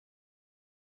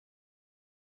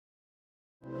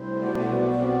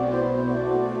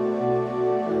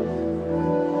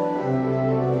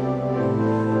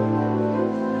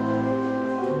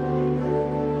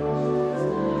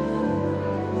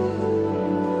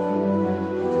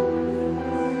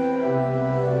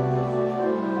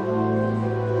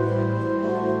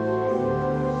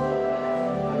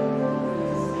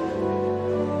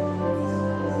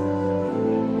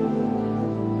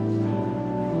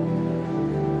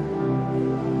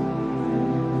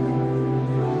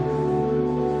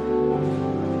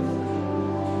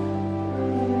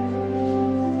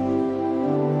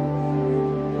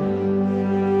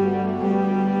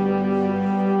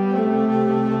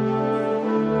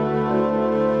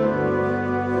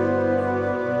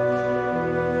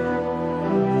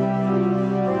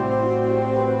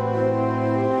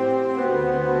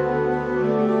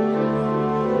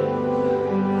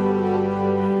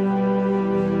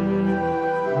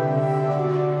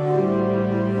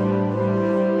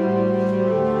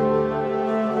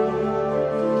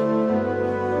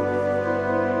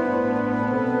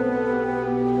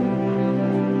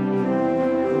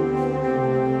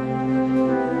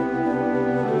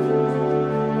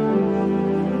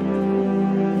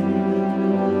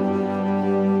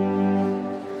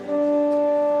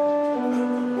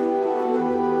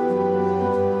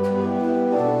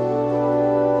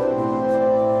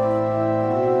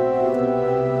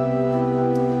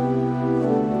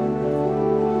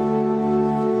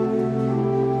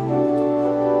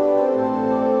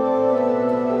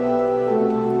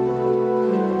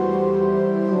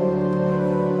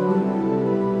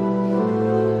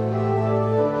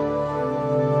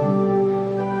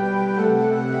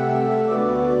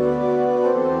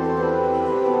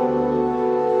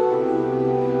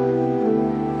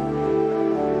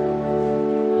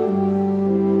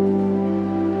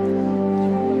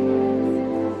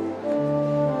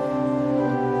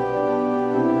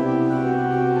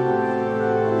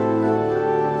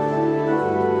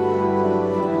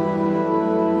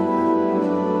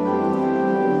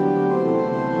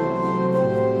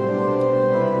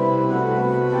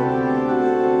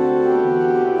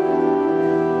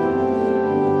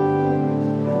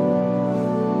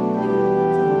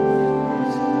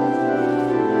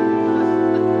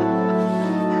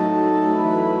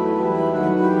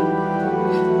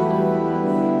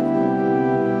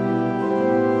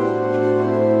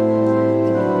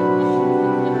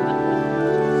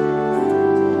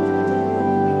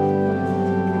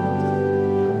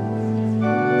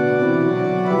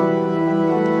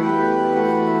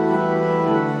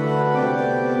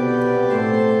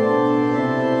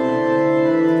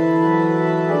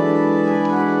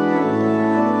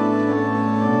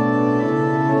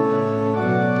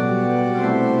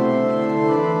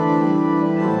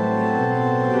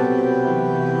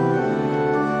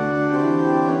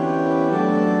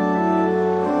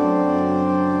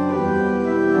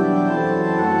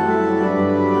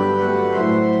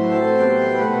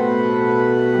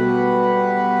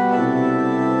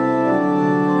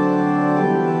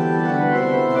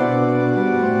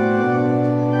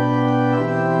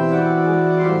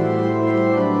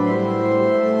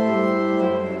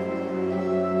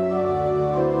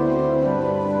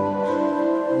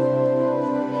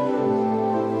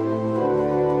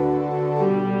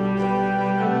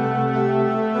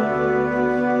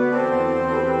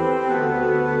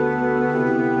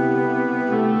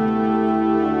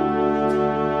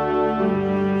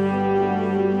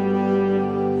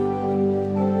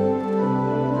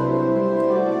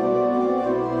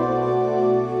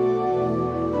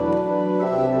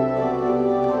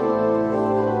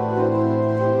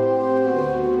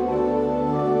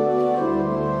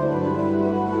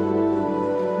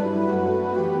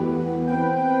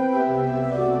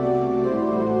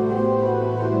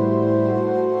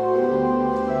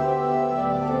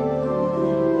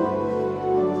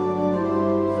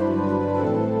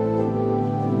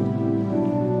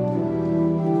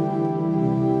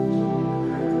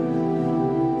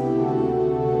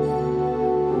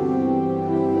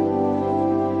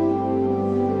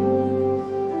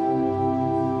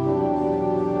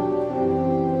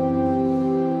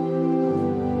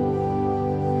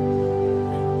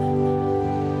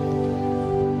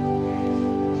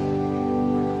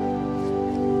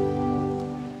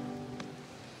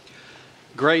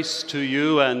Grace to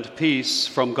you and peace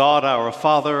from God our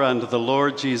Father and the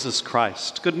Lord Jesus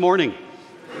Christ. Good morning.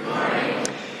 Good morning.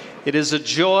 It is a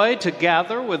joy to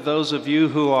gather with those of you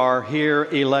who are here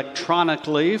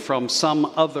electronically from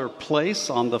some other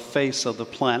place on the face of the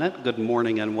planet. Good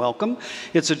morning and welcome.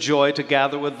 It's a joy to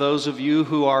gather with those of you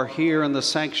who are here in the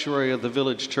sanctuary of the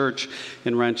Village Church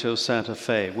in Rancho Santa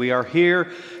Fe. We are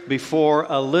here before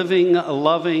a living,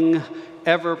 loving,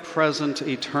 ever-present,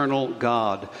 eternal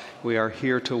God. We are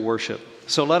here to worship.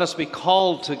 So let us be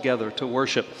called together to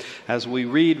worship as we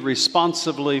read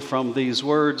responsively from these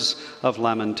words of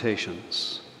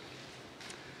Lamentations.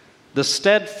 The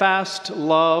steadfast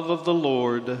love of the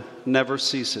Lord never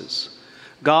ceases.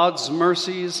 God's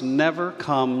mercies never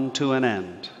come to an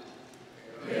end.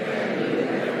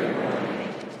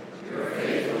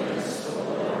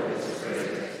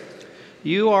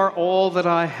 You are all that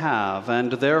I have,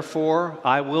 and therefore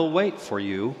I will wait for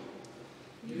you.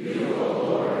 You, O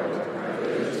Lord, are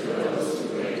good to those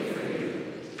who wait for you,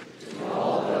 to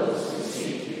all those who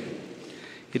seek you.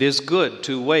 It is good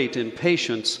to wait in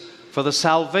patience for the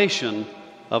salvation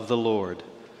of the Lord.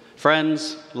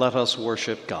 Friends, let us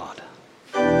worship God.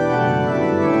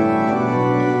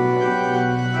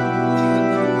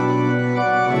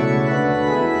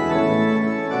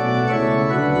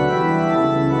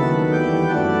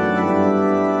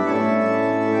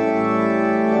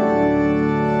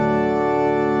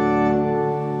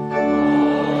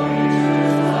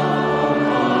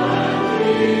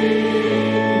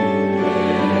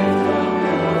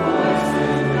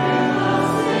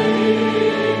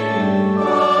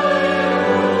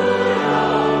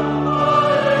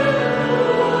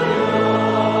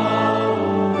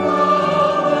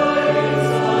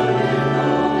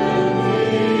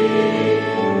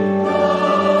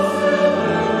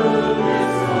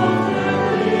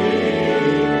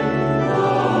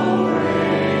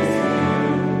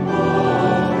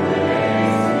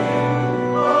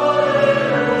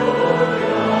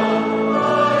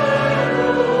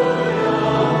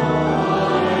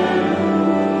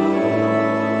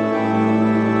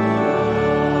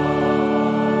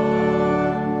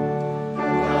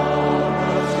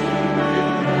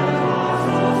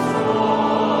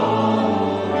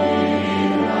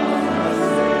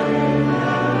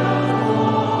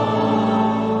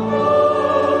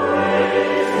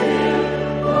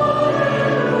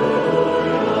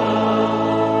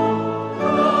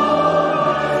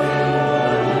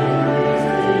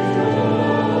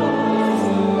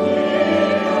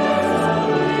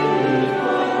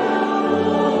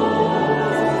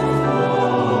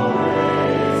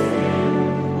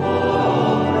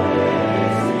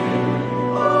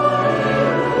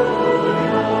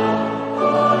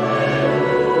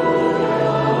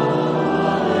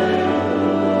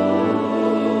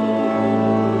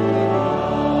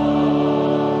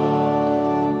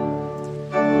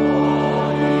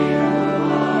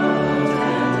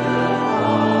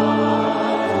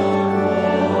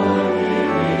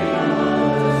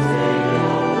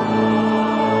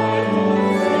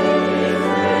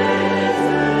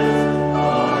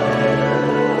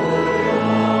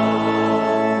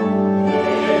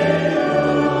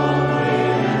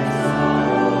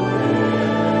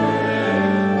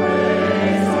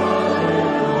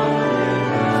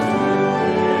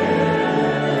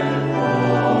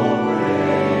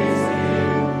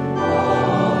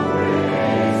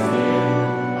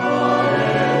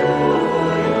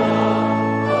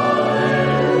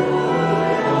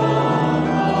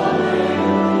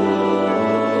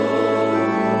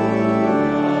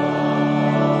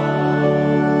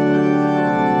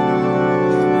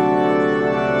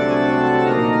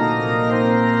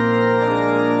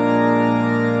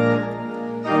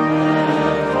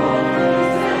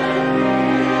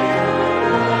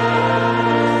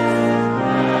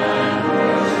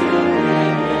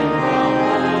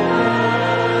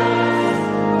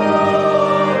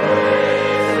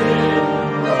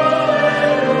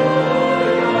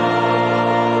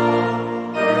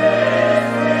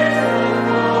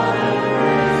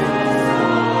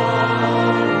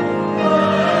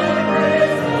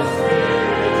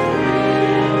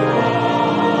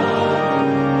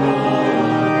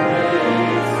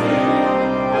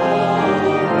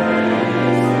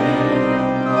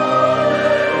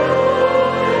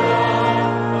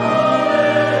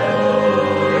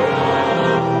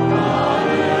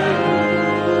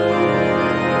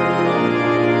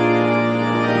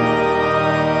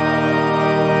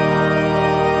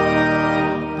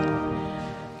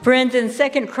 Friends, in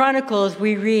 2 Chronicles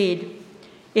we read,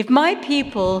 "If my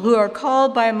people who are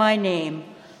called by my name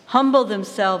humble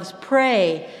themselves,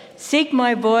 pray, seek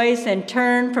my voice, and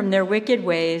turn from their wicked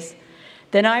ways,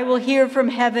 Then I will hear from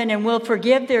heaven and will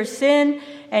forgive their sin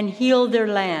and heal their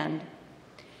land.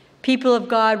 People of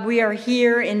God, we are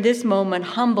here in this moment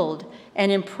humbled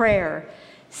and in prayer,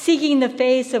 seeking the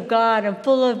face of God and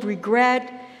full of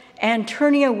regret and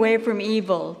turning away from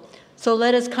evil. So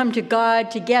let us come to God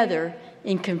together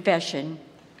in confession.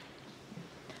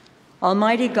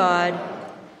 Almighty God,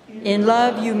 in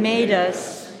love you made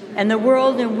us and the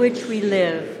world in which we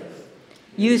live.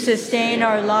 You sustain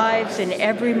our lives in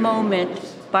every moment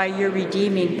by your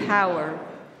redeeming power.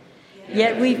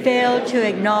 Yet we fail to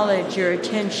acknowledge your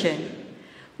attention.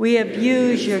 We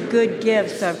abuse your good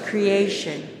gifts of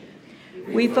creation.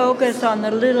 We focus on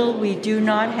the little we do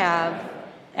not have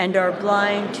and are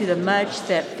blind to the much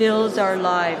that fills our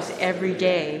lives every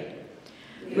day.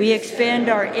 We expend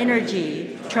our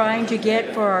energy trying to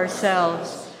get for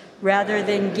ourselves rather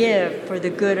than give for the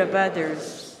good of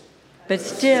others. But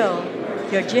still,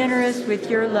 you're generous with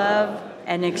your love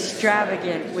and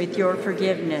extravagant with your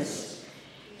forgiveness.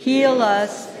 Heal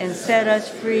us and set us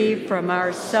free from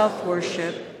our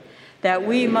self-worship, that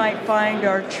we might find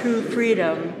our true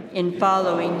freedom in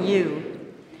following you.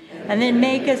 And then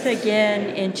make us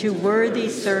again into worthy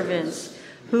servants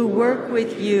who work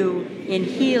with you in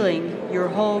healing your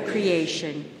whole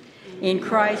creation. In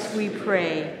Christ we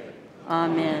pray.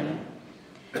 Amen.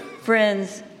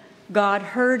 Friends, God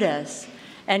heard us,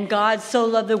 and God so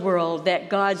loved the world that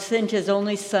God sent his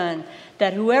only Son,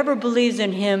 that whoever believes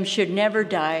in him should never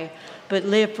die, but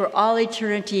live for all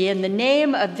eternity. In the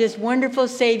name of this wonderful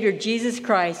Savior, Jesus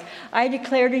Christ, I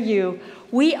declare to you,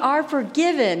 we are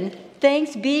forgiven.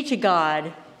 Thanks be to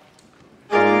God.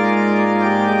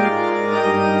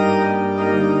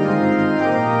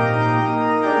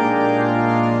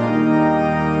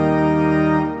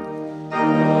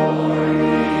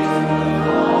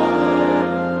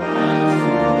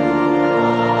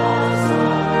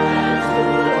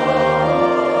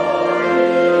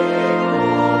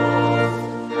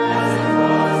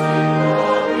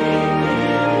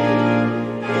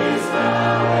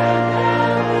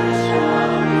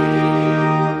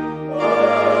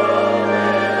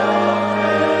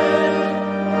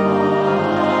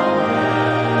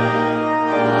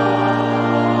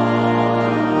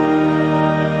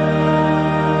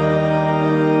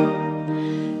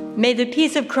 May the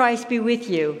peace of Christ be with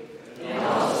you. And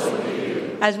also with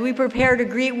you. As we prepare to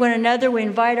greet one another, we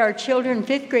invite our children,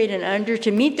 5th grade and under,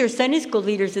 to meet their Sunday school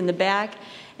leaders in the back.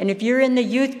 And if you're in the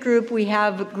youth group, we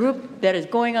have a group that is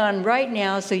going on right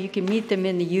now, so you can meet them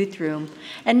in the youth room.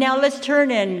 And now let's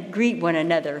turn and greet one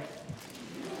another.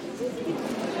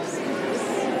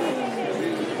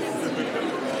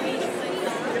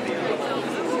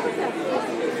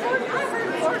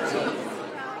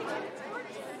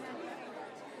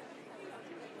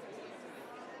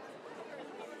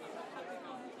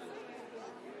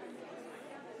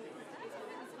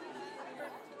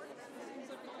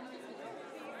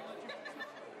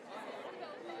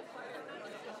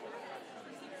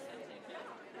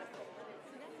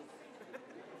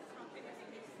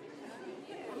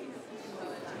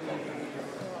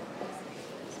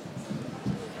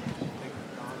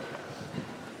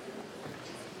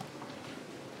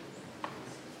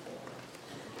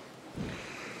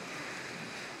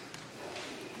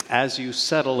 As you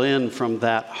settle in from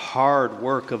that hard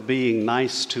work of being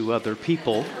nice to other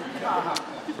people,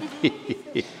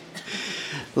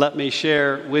 let me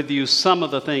share with you some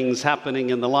of the things happening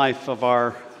in the life of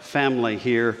our family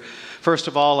here. First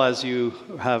of all, as you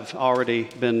have already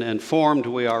been informed,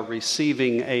 we are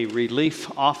receiving a relief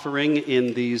offering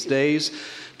in these days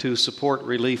to support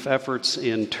relief efforts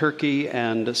in Turkey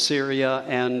and Syria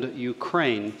and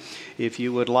Ukraine. If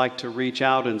you would like to reach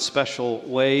out in special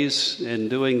ways in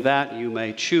doing that, you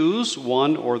may choose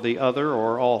one or the other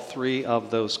or all three of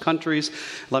those countries.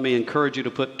 Let me encourage you to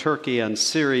put Turkey and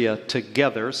Syria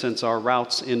together, since our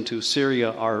routes into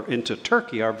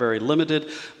Turkey are very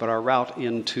limited, but our route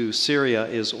into Syria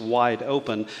is wide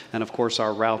open, and of course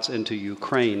our routes into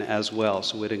Ukraine as well.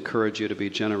 So we'd encourage you to be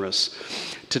generous.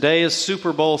 Today is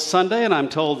Super Bowl Sunday, and I'm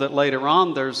told that later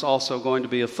on there's also going to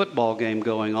be a football game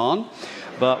going on.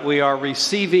 But we are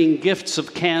receiving gifts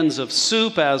of cans of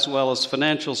soup as well as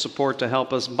financial support to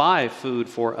help us buy food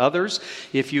for others.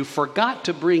 If you forgot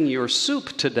to bring your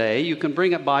soup today, you can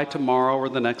bring it by tomorrow or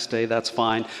the next day. That's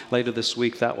fine. Later this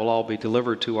week, that will all be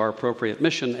delivered to our appropriate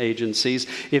mission agencies.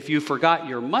 If you forgot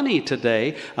your money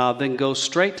today, then go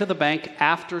straight to the bank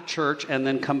after church and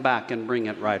then come back and bring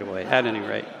it right away, at any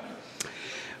rate.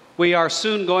 We are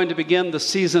soon going to begin the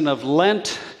season of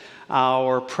Lent.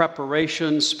 our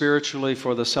preparation spiritually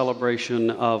for the celebration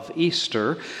of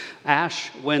Easter. Ash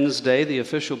Wednesday, the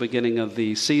official beginning of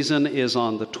the season, is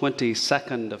on the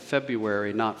 22nd of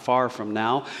February, not far from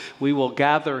now. We will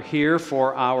gather here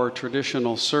for our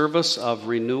traditional service of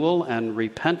renewal and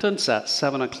repentance at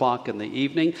 7 o'clock in the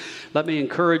evening. Let me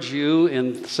encourage you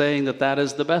in saying that that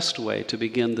is the best way to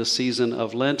begin the season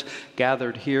of Lent,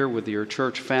 gathered here with your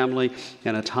church family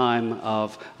in a time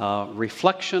of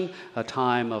reflection, a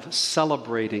time of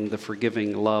celebrating the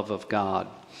forgiving love of God.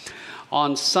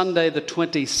 On Sunday, the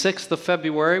 26th of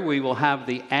February, we will have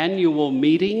the annual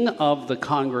meeting of the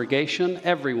congregation,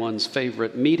 everyone's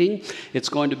favorite meeting. It's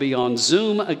going to be on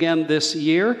Zoom again this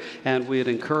year, and we'd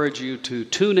encourage you to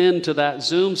tune in to that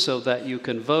Zoom so that you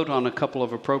can vote on a couple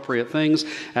of appropriate things,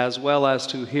 as well as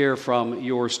to hear from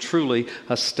yours truly,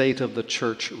 a State of the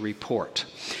Church report.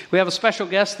 We have a special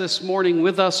guest this morning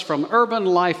with us from Urban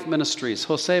Life Ministries,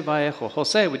 Jose Vallejo.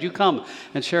 Jose, would you come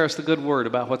and share us the good word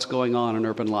about what's going on in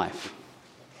Urban Life?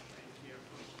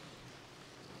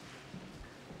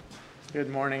 Good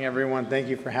morning, everyone. Thank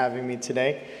you for having me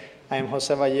today. I am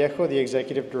Jose Vallejo, the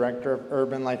Executive Director of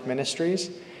Urban Life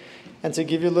Ministries. And to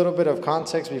give you a little bit of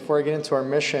context before I get into our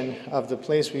mission of the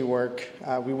place we work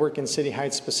in City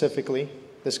Heights specifically.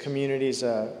 This community is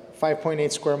a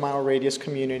 5.8 square mile radius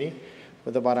community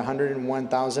with about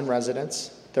 101,000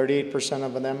 residents. 38%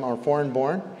 of them are foreign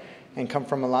born and come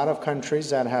from a lot of countries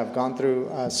that have gone through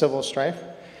civil strife.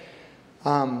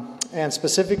 And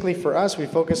specifically for us, we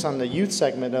focus on the youth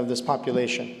segment of this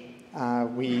population.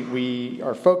 We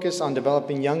are focused on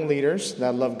developing young leaders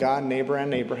that love God, neighbor,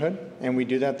 and neighborhood, and we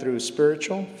do that through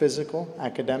spiritual, physical,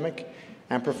 academic,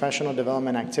 and professional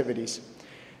development activities.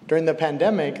 During the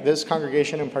pandemic, this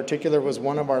congregation in particular was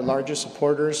one of our largest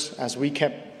supporters as we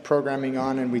kept programming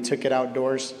on and we took it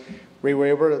outdoors. We were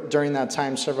able to, during that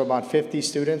time, serve about 50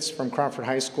 students from Crawford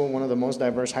High School, one of the most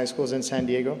diverse high schools in San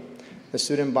Diego. The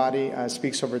student body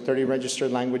speaks over 30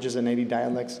 registered languages and 80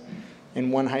 dialects in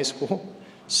one high school.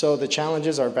 So the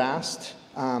challenges are vast.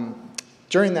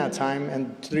 During that time,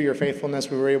 and through your faithfulness,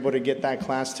 we were able to get that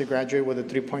class to graduate with a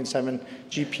 3.7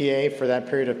 GPA for that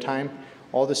period of time.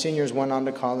 All the seniors went on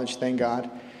to college, thank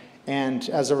God. And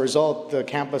as a result, the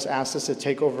campus asked us to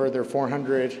take over their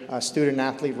 400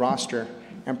 student-athlete roster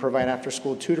and provide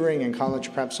after-school tutoring and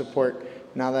college prep support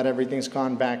now that everything's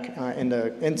gone back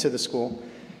into the school.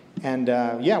 And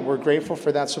we're grateful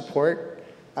for that support.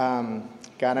 God,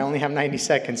 I only have 90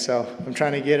 seconds, so I'm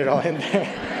trying to get it all in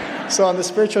there. So on the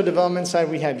spiritual development side,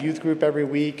 we have youth group every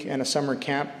week and a summer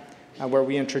camp where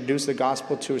we introduce the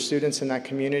gospel to students in that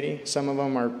community. Some of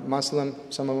them are Muslim,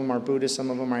 some of them are Buddhist, some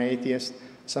of them are atheists,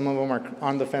 some of them are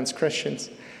on-the-fence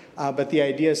Christians. But the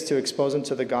idea is to expose them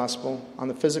to the gospel. On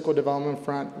the physical development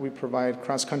front, we provide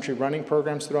cross-country running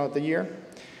programs throughout the year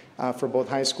for both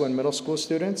high school and middle school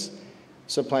students.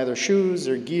 Supply their shoes,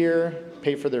 their gear,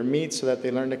 pay for their meet so that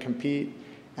they learn to compete.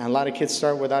 And a lot of kids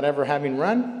start without ever having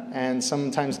run and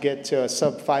sometimes get to a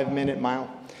sub 5-minute mile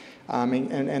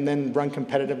and then run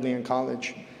competitively in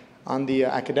college. On the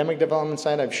academic development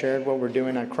side, I've shared what we're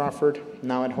doing at Crawford.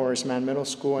 Now at Horace Mann Middle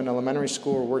School and elementary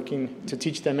school, we're working to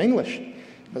teach them English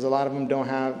because a lot of them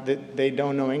they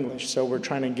don't know English. So we're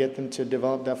trying to get them to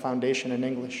develop that foundation in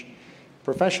English.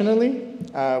 Professionally,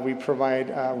 we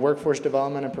provide workforce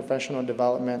development and professional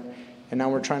development, and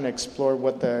now we're trying to explore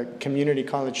what the community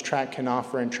college track can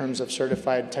offer in terms of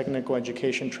certified technical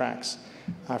education tracks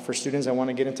for students that want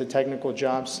to get into technical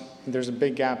jobs. There's a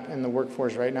big gap in the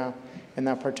workforce right now in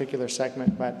that particular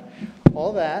segment, but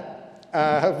all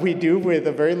that we do with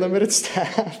a very limited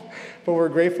staff, but we're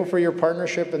grateful for your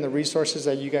partnership and the resources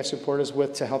that you guys support us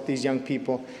with to help these young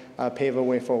people pave a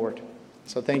way forward.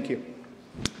 So thank you.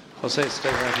 Jose,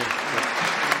 stay right here.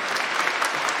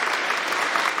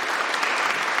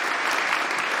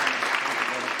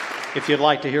 If you'd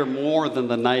like to hear more than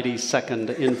the 90-second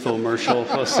infomercial,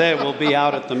 Jose will be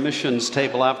out at the missions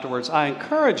table afterwards. I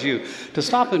encourage you to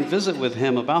stop and visit with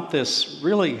him about this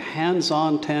really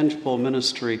hands-on, tangible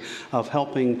ministry of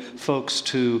helping folks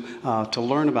to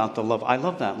learn about the love. I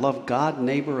love that. Love God,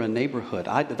 neighbor, and neighborhood.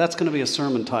 That's going to be a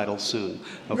sermon title soon,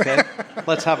 okay?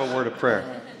 Let's have a word of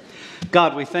prayer.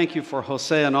 God, we thank you for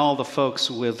Jose and all the folks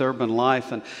with Urban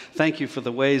Life, and thank you for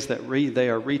the ways that they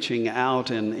are reaching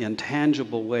out in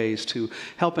tangible ways to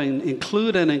helping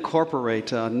include and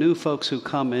incorporate new folks who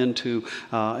come into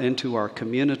our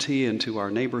community, into our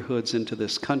neighborhoods, into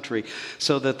this country,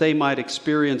 so that they might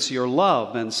experience your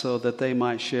love and so that they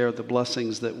might share the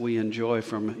blessings that we enjoy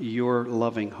from your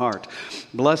loving heart.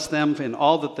 Bless them in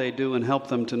all that they do and help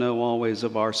them to know always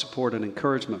of our support and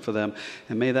encouragement for them,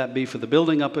 and may that be for the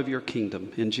building up of your kingdom.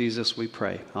 In Jesus we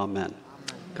pray. Amen.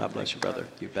 God bless you, brother.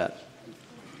 You bet.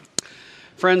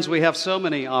 Friends, we have so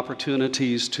many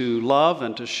opportunities to love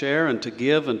and to share and to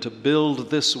give and to build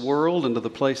this world into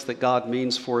the place that God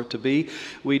means for it to be.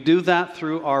 We do that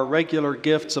through our regular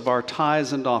gifts of our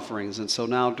tithes and offerings. And so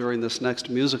now during this next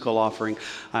musical offering,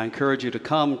 I encourage you to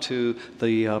come to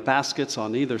the baskets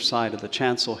on either side of the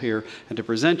chancel here and to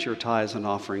present your tithes and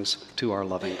offerings to our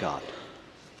loving God.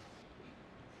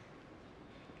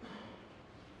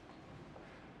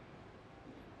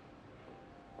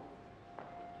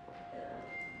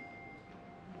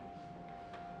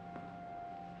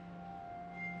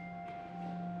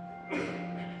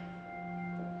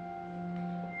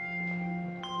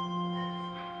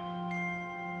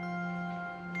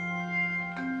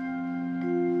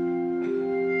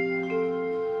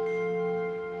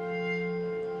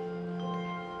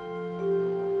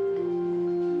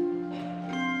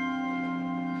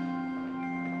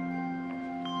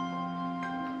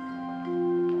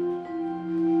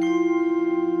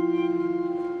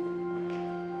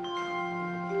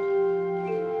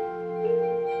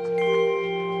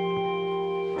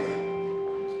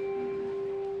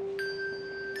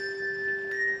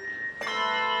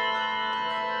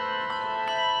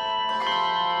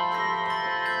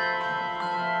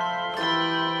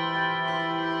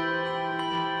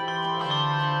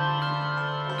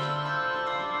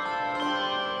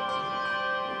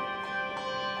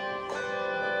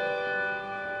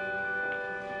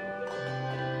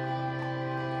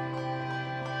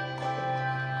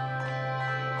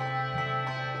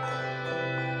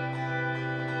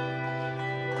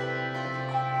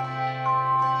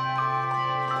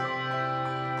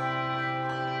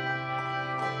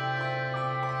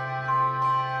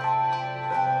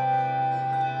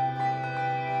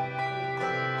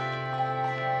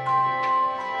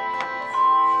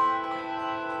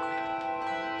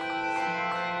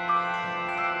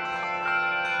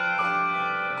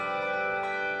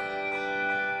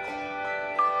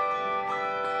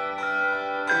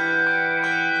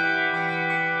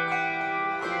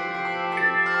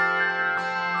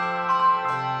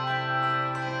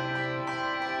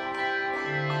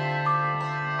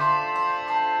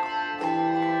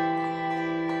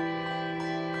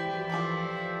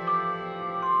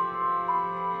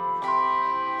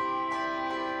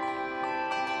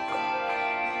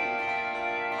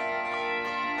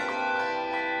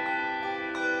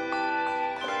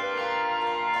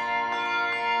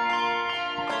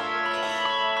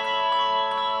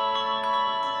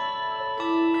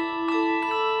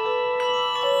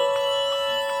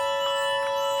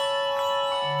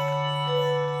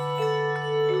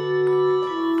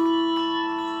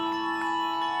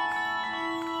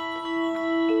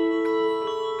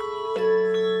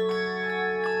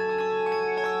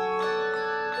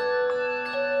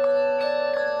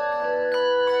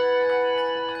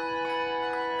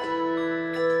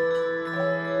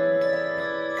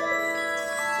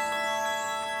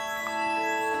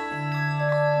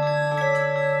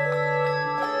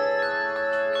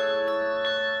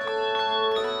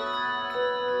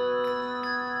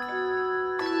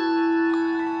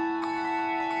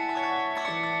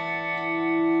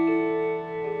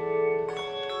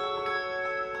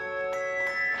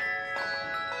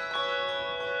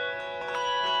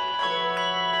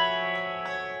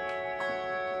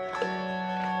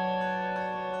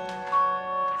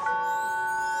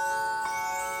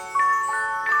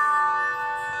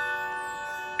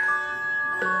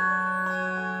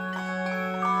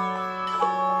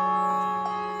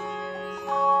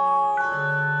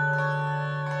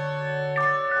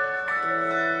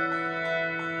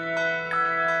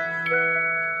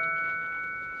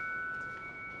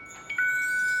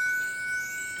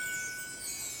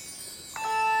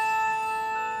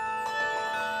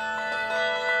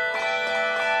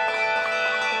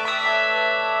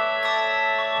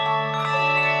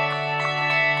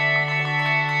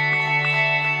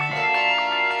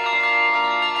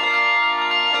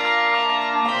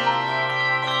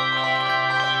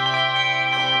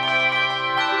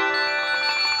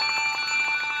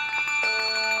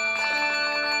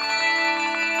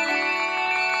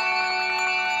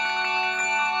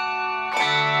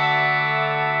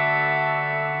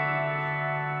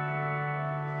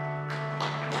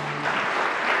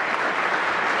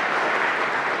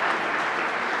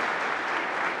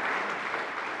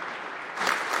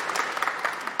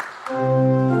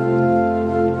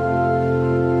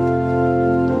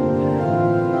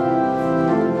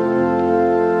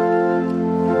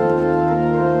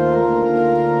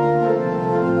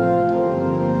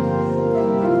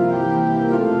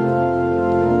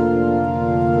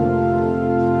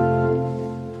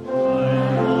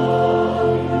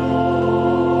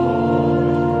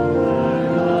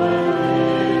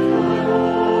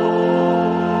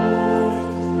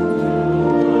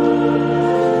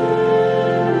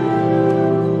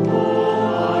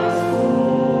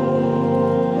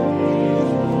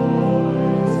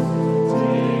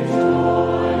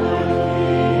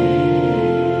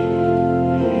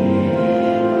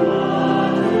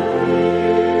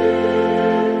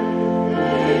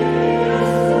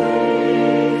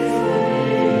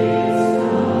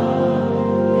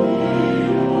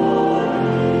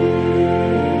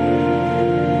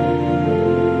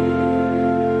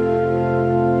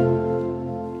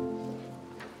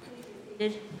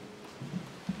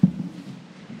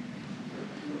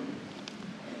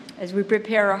 as we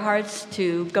prepare our hearts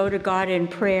to go to God in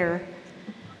prayer,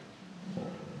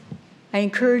 I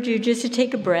encourage you just to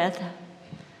take a breath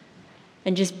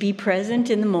and just be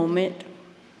present in the moment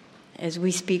as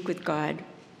we speak with God.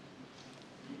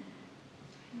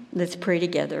 Let's pray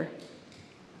together.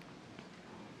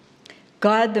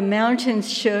 God, the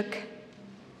mountains shook,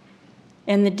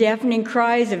 and the deafening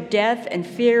cries of death and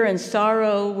fear and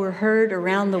sorrow were heard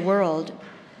around the world.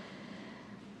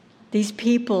 These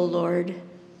people, Lord,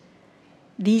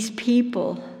 these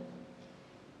people,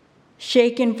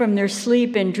 shaken from their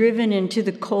sleep and driven into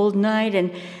the cold night,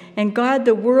 and God,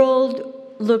 the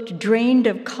world looked drained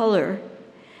of color,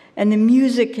 and the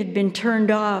music had been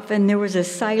turned off, and there was a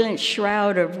silent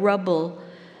shroud of rubble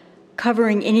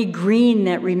covering any green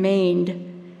that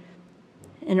remained,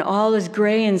 and all is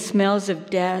gray and smells of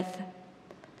death.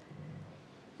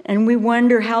 And we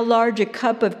wonder how large a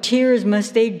cup of tears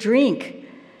must they drink?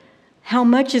 How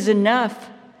much is enough?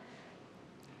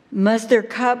 Must their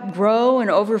cup grow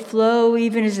and overflow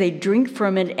even as they drink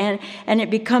from it, and it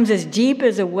becomes as deep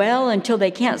as a well until they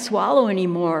can't swallow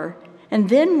anymore? And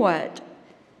then what?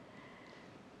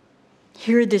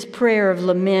 Hear this prayer of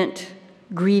lament,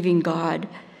 grieving God.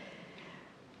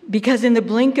 Because in the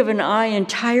blink of an eye,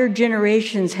 entire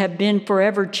generations have been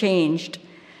forever changed.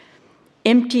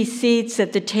 Empty seats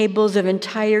at the tables of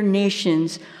entire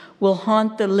nations will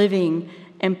haunt the living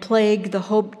and plague the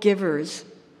hope givers.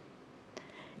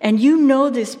 And you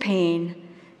know this pain.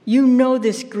 You know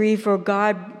this grief, oh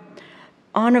God.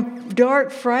 On a dark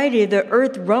Friday, the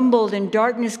earth rumbled and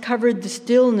darkness covered the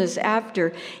stillness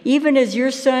after. Even as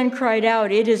your Son cried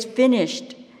out, "It is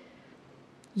finished."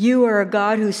 You are a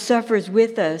God who suffers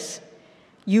with us.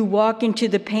 You walk into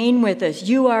the pain with us.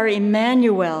 You are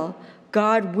Emmanuel,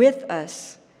 God with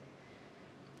us.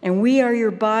 And we are your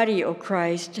body, O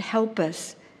Christ. Help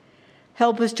us.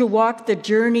 Help us to walk the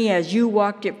journey as you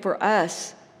walked it for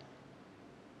us,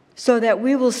 so that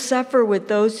we will suffer with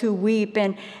those who weep.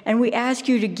 And we ask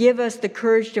you to give us the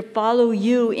courage to follow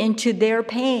you into their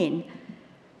pain.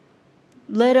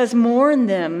 Let us mourn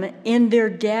them in their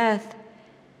death,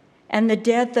 and the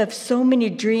death of so many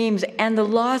dreams, and the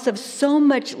loss of so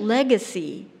much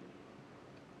legacy.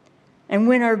 And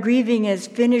when our grieving is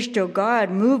finished, O God,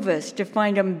 move us to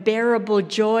find unbearable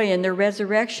joy in the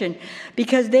resurrection,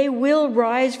 because they will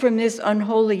rise from this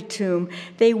unholy tomb.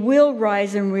 They will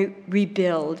rise and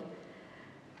rebuild.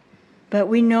 But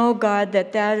we know, God,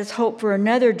 that is hope for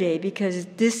another day, because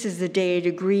this is the day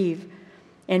to grieve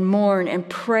and mourn and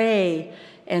pray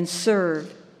and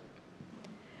serve.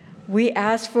 We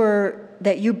ask for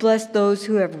that you bless those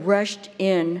who have rushed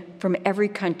in from every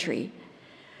country,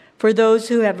 for those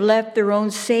who have left their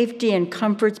own safety and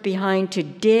comforts behind to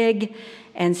dig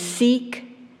and seek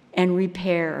and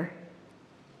repair,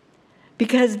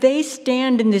 because they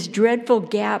stand in this dreadful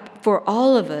gap for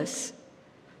all of us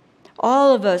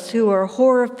who are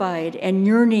horrified and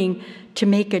yearning to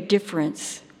make a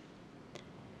difference.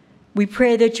 We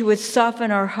pray that you would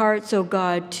soften our hearts, O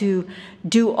God, to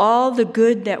do all the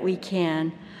good that we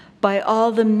can, by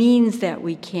all the means that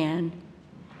we can,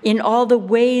 in all the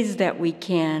ways that we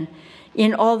can,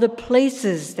 in all the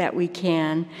places that we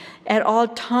can, at all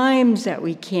times that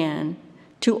we can,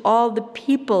 to all the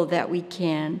people that we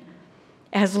can,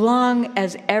 as long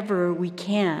as ever we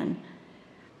can.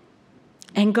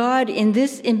 And God, in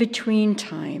this in-between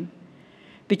time,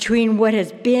 between what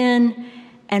has been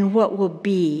and what will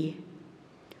be,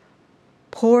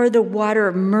 pour the water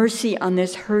of mercy on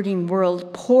this hurting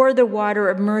world. Pour the water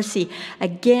of mercy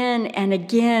again and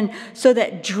again, so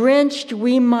that drenched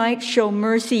we might show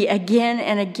mercy again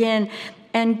and again.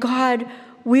 And God,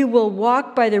 we will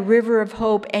walk by the river of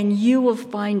hope, and you will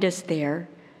find us there.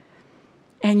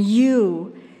 And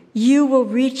you will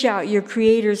reach out your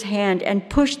Creator's hand and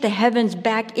push the heavens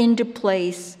back into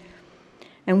place.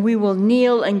 And we will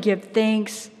kneel and give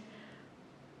thanks,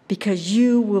 because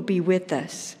you will be with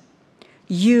us.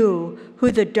 You, who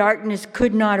the darkness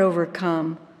could not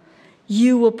overcome.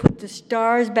 You will put the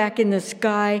stars back in the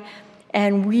sky,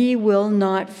 and we will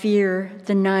not fear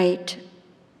the night.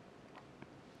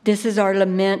 This is our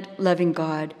lament, loving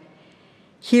God.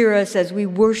 Hear us as we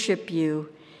worship you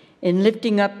in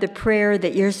lifting up the prayer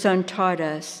that your Son taught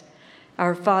us.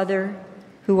 Our Father,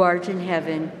 who art in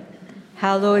heaven,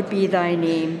 hallowed be thy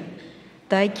name.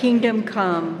 Thy kingdom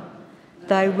come,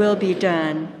 thy will be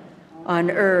done,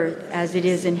 on earth as it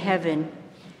is in heaven.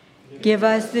 Give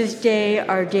us this day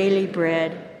our daily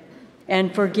bread,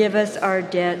 and forgive us our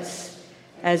debts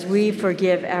as we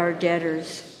forgive our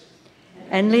debtors.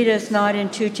 And lead us not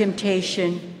into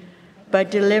temptation,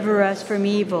 but deliver us from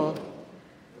evil.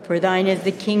 For thine is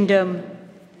the kingdom,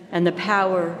 and the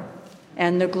power,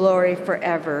 and the glory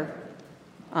forever.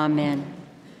 Amen.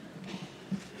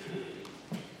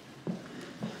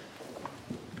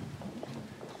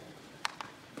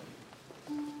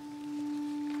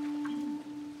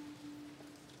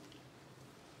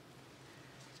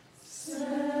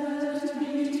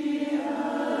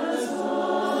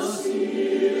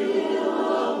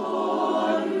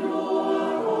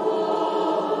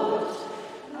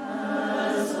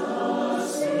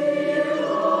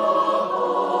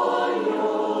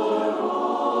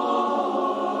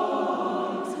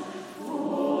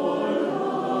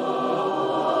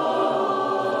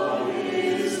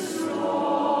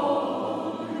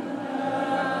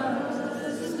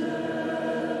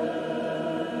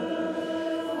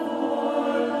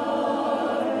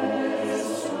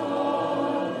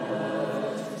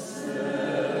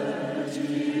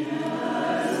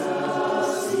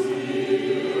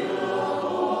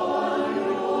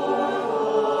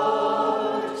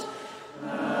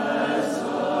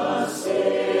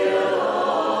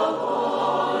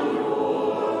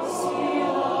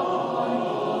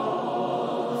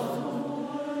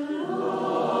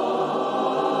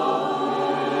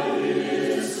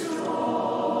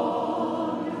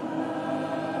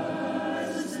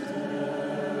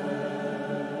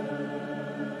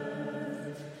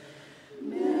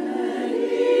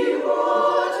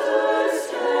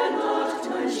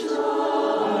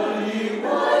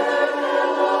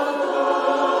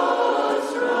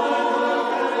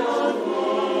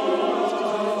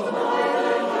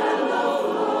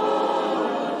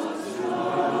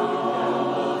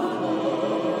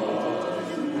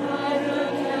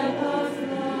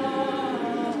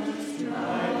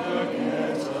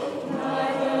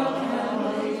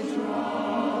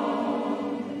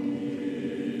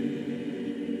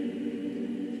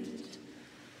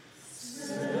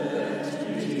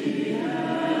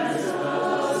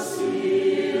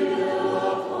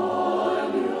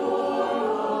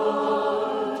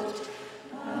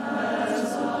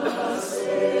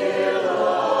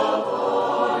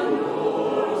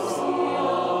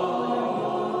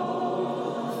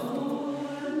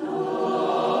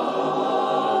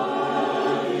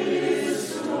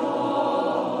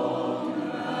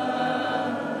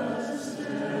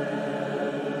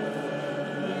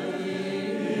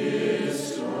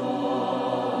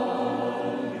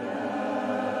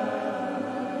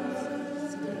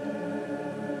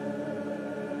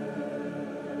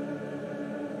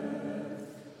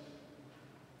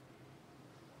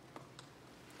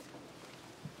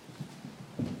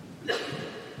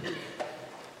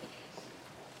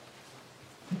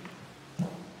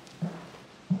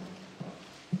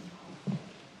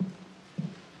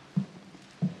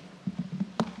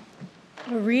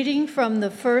 A reading from the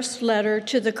first letter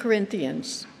to the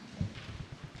Corinthians.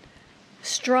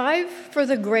 Strive for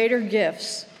the greater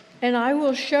gifts, and I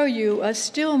will show you a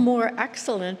still more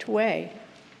excellent way.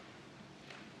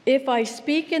 If I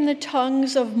speak in the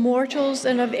tongues of mortals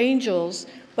and of angels,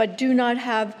 but do not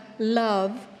have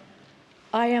love,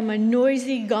 I am a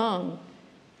noisy gong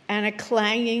and a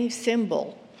clanging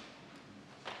cymbal.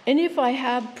 And if I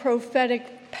have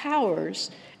prophetic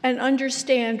powers and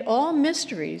understand all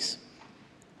mysteries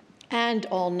and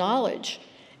all knowledge,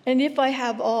 and if I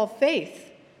have all faith,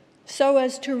 so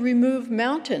as to remove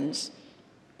mountains,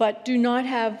 but do not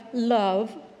have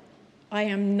love, I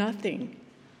am nothing.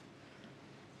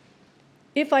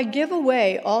 If I give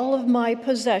away all of my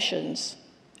possessions,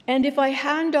 and if I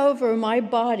hand over my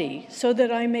body so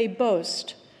that I may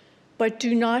boast, but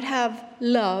do not have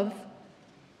love,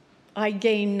 I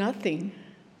gain nothing.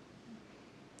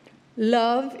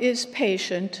 Love is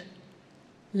patient.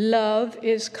 Love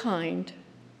is kind.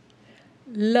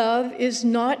 Love is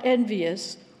not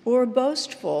envious or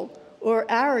boastful or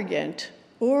arrogant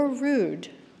or rude.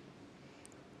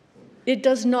 It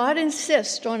does not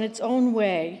insist on its own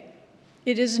way.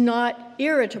 It is not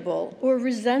irritable or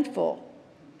resentful.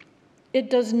 It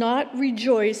does not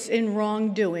rejoice in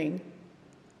wrongdoing,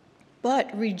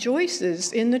 but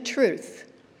rejoices in the truth.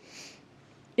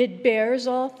 It bears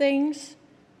all things,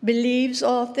 believes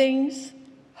all things,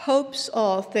 hopes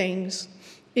all things,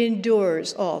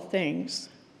 endures all things.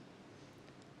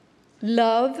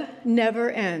 Love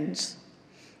never ends.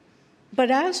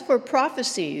 But as for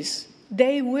prophecies,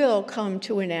 they will come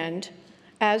to an end.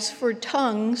 As for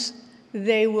tongues,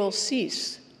 they will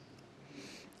cease.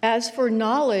 As for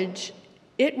knowledge,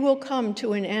 it will come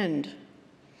to an end.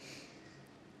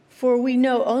 For we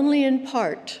know only in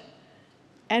part,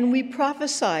 and we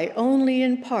prophesy only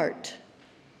in part.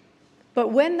 But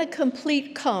when the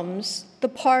complete comes, the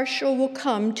partial will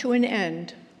come to an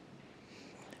end.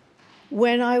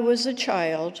 When I was a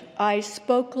child, I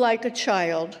spoke like a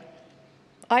child.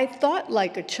 I thought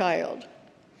like a child.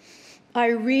 I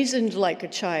reasoned like a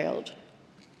child.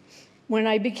 When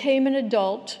I became an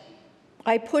adult,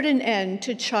 I put an end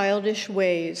to childish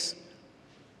ways.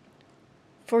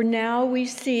 For now we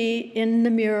see in the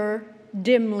mirror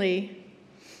dimly,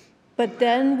 but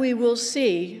then we will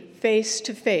see face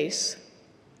to face.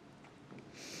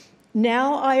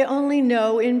 Now I only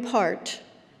know in part,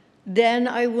 then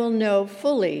I will know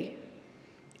fully,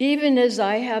 even as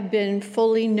I have been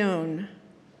fully known.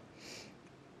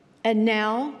 And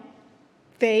now,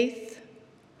 faith,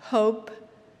 hope,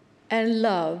 and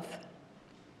love,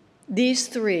 these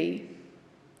three,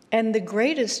 and the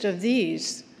greatest of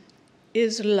these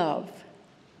is love.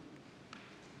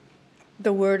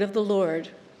 The word of the Lord.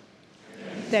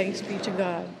 Thanks be to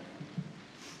God.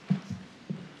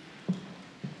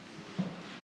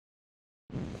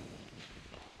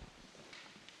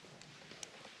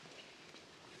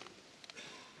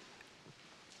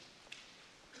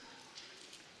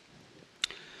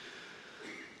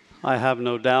 I have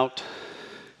no doubt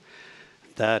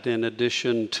that in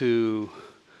addition to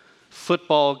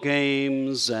football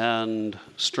games and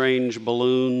strange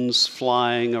balloons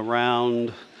flying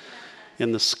around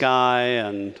in the sky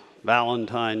and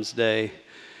Valentine's Day,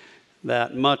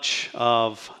 that much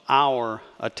of our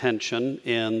attention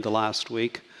in the last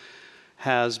week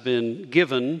has been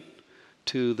given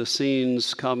to the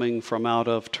scenes coming from out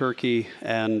of Turkey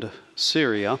and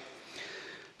Syria,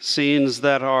 scenes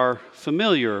that are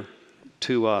familiar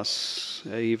to us,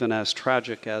 even as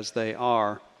tragic as they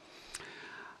are.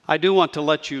 I do want to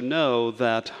let you know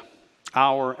that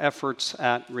our efforts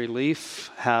at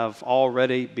relief have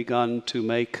already begun to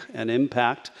make an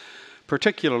impact,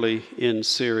 particularly in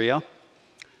Syria.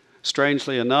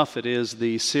 Strangely enough, it is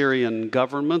the Syrian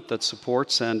government that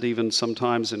supports and even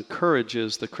sometimes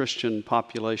encourages the Christian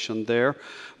population there,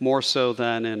 more so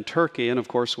than in Turkey. And of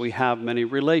course, we have many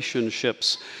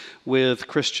relationships with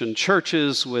Christian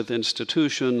churches, with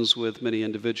institutions, with many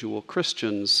individual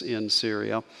Christians in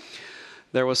Syria.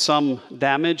 There was some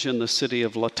damage in the city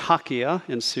of Latakia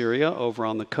in Syria, over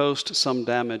on the coast, some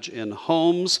damage in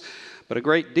homes, but a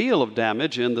great deal of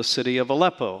damage in the city of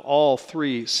Aleppo, all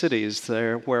three cities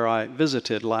there where I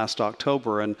visited last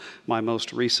October in my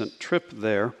most recent trip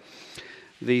there.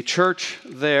 The church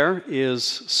there is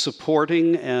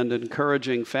supporting and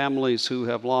encouraging families who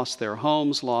have lost their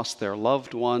homes, lost their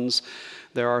loved ones.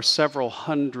 There are several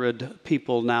hundred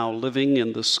people now living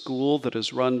in the school that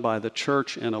is run by the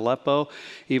church in Aleppo.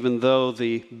 Even though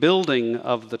the building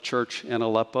of the church in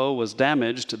Aleppo was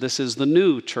damaged, this is the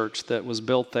new church that was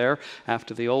built there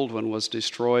after the old one was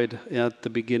destroyed at the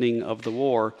beginning of the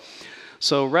war.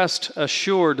 So rest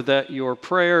assured that your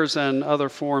prayers and other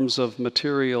forms of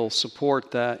material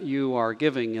support that you are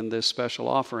giving in this special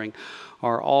offering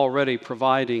are already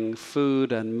providing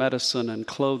food and medicine and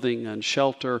clothing and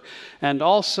shelter, and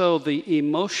also the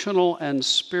emotional and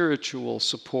spiritual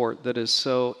support that is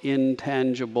so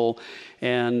intangible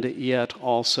and yet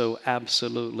also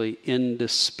absolutely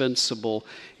indispensable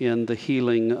in the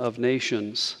healing of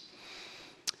nations.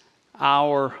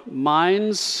 Our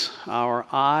minds, our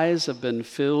eyes have been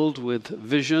filled with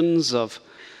visions of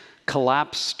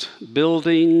collapsed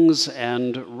buildings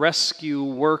and rescue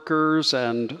workers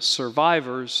and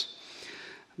survivors.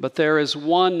 But there is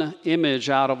one image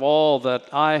out of all that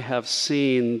I have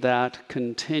seen that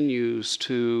continues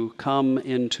to come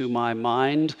into my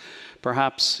mind.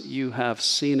 Perhaps you have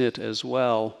seen it as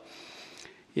well.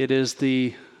 It is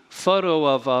the photo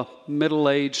of a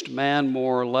middle-aged man,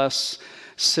 more or less,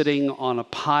 sitting on a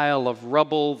pile of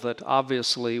rubble that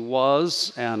obviously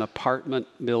was an apartment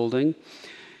building.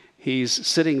 He's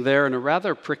sitting there in a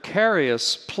rather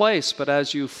precarious place, but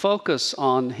as you focus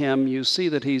on him, you see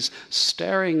that he's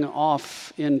staring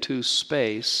off into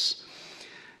space.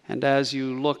 And as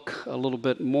you look a little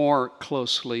bit more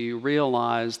closely, you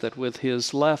realize that with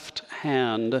his left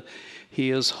hand, he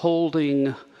is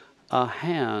holding a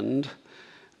hand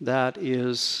that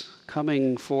is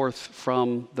coming forth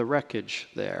from the wreckage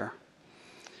there.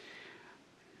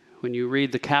 When you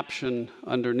read the caption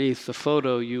underneath the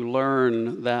photo, you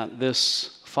learn that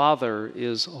this father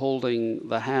is holding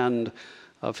the hand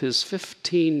of his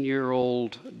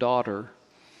 15-year-old daughter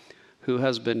who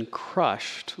has been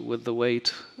crushed with the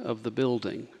weight of the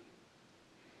building.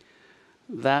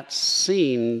 That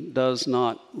scene does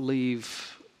not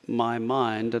leave my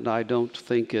mind, and I don't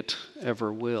think it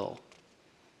ever will.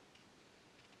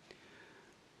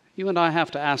 You and I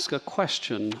have to ask a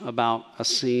question about a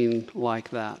scene like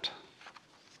that.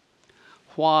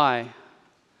 Why?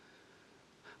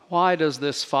 Why does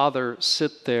this father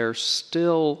sit there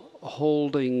still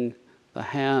holding the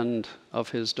hand of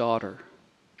his daughter?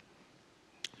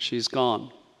 She's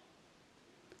gone.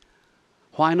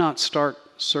 Why not start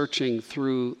searching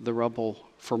through the rubble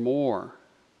for more?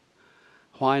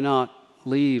 Why not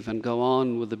leave and go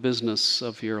on with the business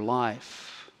of your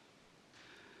life?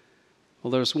 Well,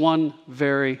 there's one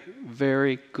very,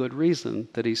 very good reason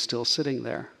that he's still sitting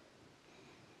there.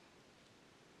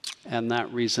 And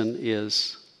that reason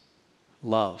is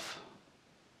love.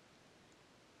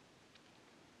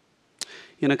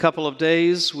 In a couple of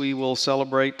days, we will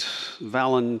celebrate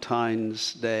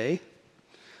Valentine's Day,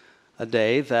 a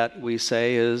day that we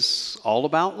say is all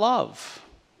about love,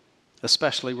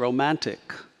 especially romantic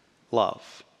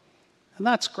love. And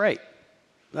that's great.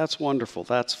 That's wonderful.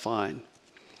 That's fine.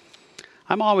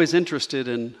 I'm always interested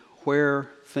in where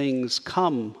things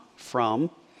come from.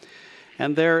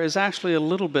 And there is actually a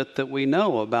little bit that we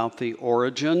know about the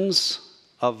origins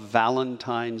of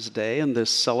Valentine's Day and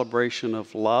this celebration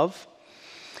of love.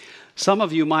 Some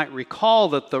of you might recall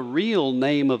that the real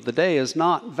name of the day is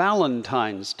not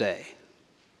Valentine's Day.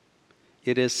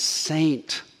 It is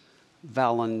Saint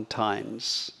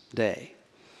Valentine's Day.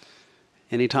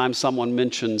 Anytime someone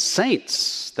mentions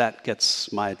saints, that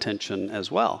gets my attention as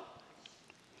well.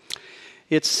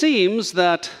 It seems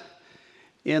that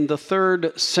in the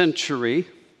 3rd century,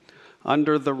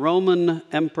 under the Roman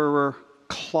Emperor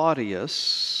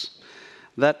Claudius,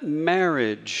 that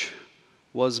marriage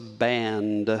was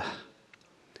banned.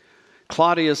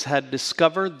 Claudius had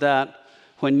discovered that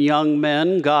when young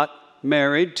men got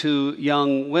married to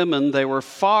young women, they were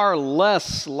far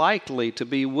less likely to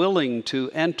be willing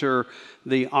to enter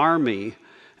the army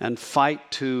and fight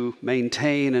to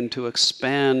maintain and to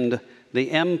expand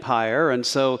the empire. And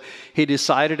so he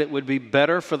decided it would be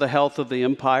better for the health of the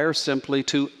empire simply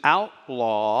to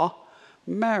outlaw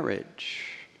marriage.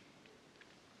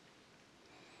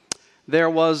 There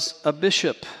was a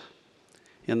bishop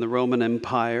in the Roman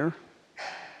Empire,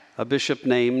 a bishop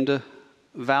named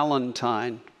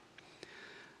Valentine.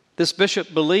 This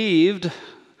bishop believed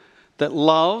that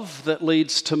love that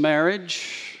leads to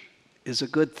marriage is a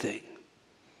good thing,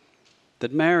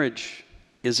 that marriage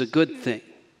is a good thing.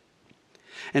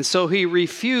 And so he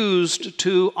refused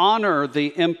to honor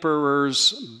the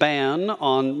emperor's ban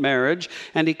on marriage,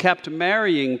 and he kept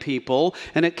marrying people,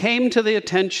 and it came to the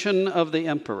attention of the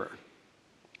emperor.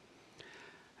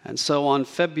 And so on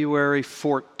February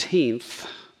 14th,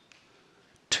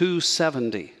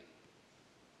 270,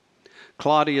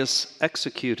 Claudius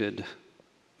executed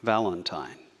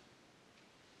Valentine.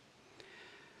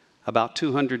 About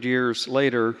 200 years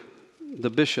later,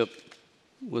 the bishop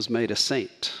was made a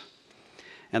saint.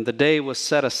 And the day was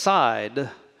set aside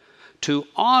to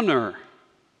honor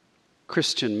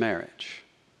Christian marriage,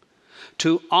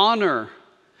 to honor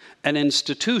an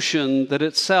institution that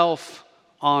itself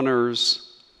honors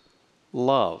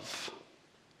love.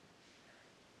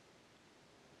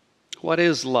 What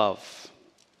is love?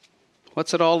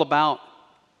 What's it all about?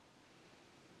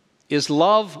 Is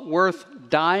love worth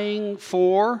dying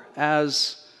for,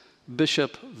 as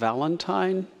Bishop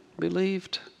Valentine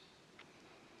believed?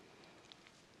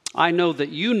 I know that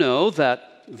you know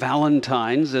that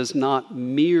Valentine's is not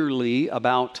merely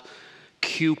about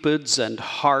cupids and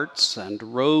hearts and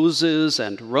roses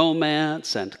and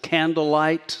romance and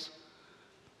candlelight.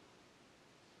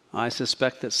 I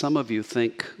suspect that some of you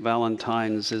think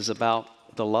Valentine's is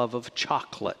about the love of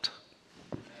chocolate.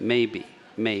 Maybe.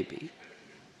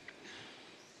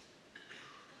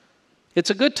 It's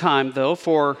a good time, though,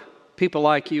 for people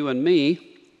like you and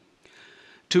me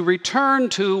to return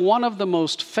to one of the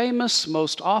most famous,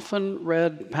 most often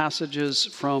read passages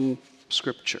from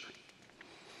Scripture,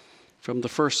 from the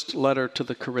first letter to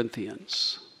the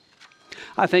Corinthians.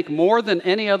 I think more than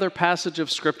any other passage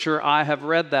of Scripture, I have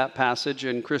read that passage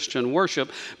in Christian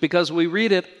worship because we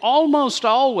read it almost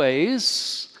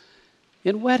always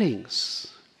in weddings.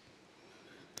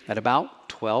 At about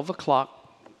 12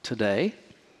 o'clock today,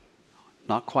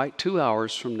 not quite 2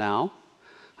 hours from now,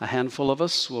 a handful of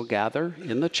us will gather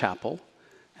in the chapel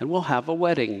and we'll have a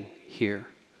wedding here.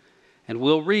 And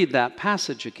we'll read that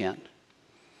passage again.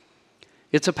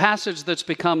 It's a passage that's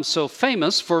become so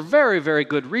famous for very, very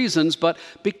good reasons, but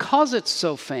because it's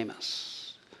so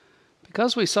famous,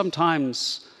 because we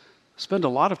sometimes spend a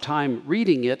lot of time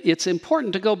reading it, it's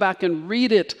important to go back and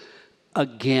read it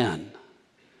again,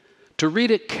 to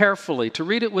read it carefully, to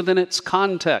read it within its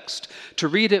context, to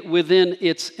read it within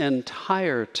its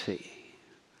entirety,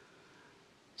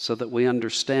 so that we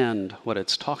understand what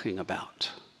it's talking about.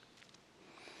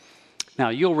 Now,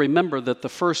 you'll remember that the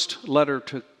first letter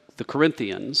to the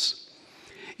Corinthians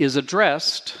is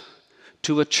addressed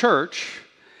to a church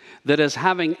that is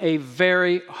having a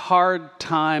very hard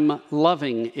time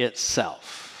loving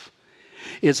itself.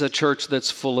 It's a church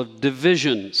that's full of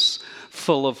divisions,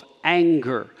 full of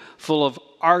anger, full of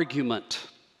argument.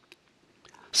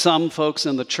 Some folks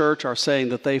in the church are saying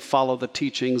that they follow the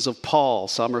teachings of Paul.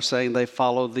 Some are saying they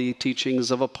follow the teachings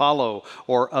of Apollo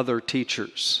or other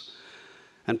teachers.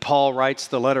 And Paul writes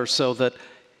the letter so that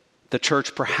the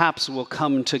church perhaps will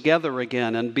come together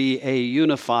again and be a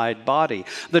unified body.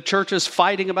 The church is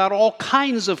fighting about all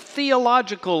kinds of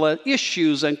theological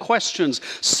issues and questions,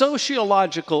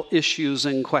 sociological issues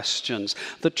and questions.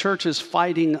 The church is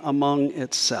fighting among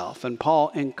itself, and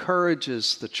Paul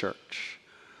encourages the church.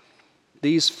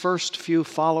 These first few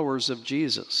followers of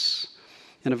Jesus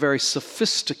in a very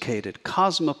sophisticated,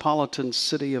 cosmopolitan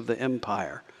city of the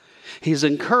empire, he's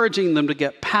encouraging them to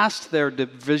get past their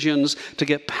divisions, to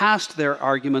get past their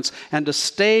arguments, and to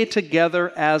stay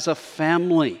together as a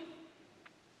family.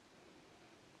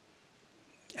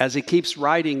 As he keeps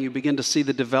writing, you begin to see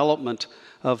the development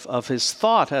of his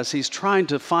thought as he's trying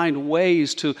to find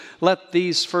ways to let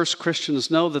these first Christians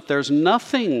know that there's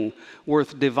nothing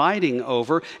worth dividing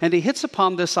over. And he hits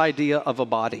upon this idea of a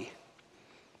body,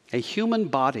 a human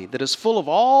body that is full of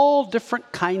all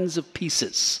different kinds of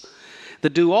pieces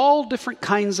that do all different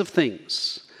kinds of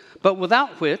things, but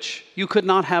without which you could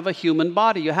not have a human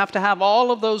body. You have to have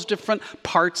all of those different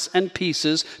parts and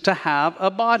pieces to have a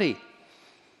body.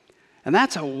 And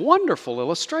that's a wonderful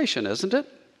illustration, isn't it?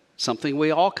 Something we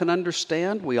all can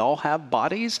understand. We all have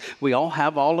bodies. We all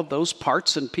have all of those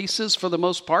parts and pieces for the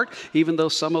most part, even though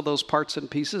some of those parts and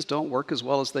pieces don't work as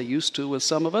well as they used to with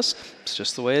some of us. It's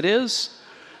just the way it is.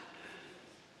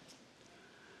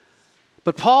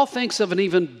 But Paul thinks of an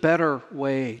even better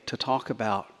way to talk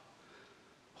about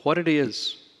what it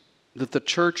is that the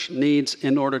church needs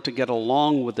in order to get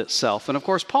along with itself. And of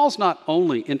course, Paul's not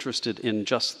only interested in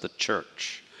just the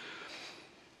church.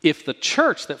 If the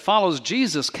church that follows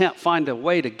Jesus can't find a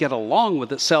way to get along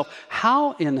with itself,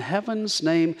 how in heaven's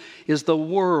name is the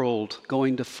world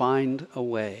going to find a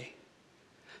way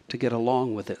to get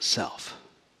along with itself?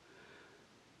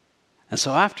 And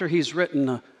so after he's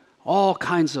written all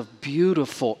kinds of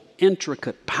beautiful,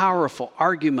 intricate, powerful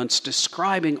arguments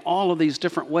describing all of these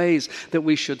different ways that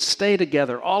we should stay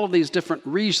together, all of these different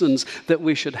reasons that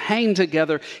we should hang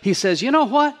together, he says, you know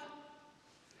what?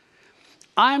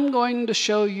 I'm going to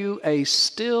show you a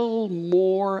still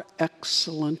more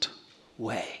excellent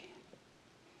way.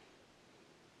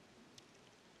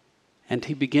 And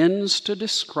he begins to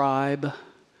describe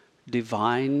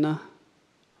divine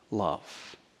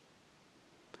love,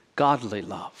 godly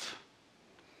love.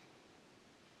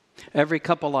 Every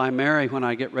couple I marry, when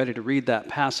I get ready to read that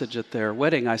passage at their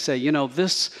wedding, I say, you know,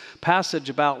 this passage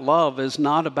about love is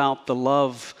not about the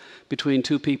love between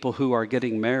two people who are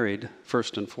getting married,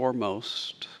 first and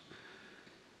foremost.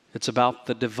 It's about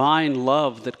the divine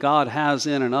love that God has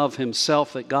in and of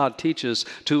himself that God teaches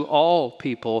to all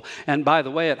people. And by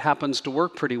the way, it happens to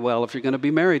work pretty well if you're going to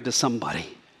be married to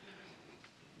somebody.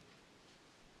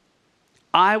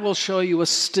 I will show you a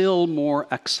still more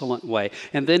excellent way.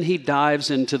 And then he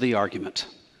dives into the argument.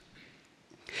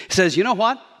 He says, you know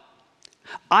what?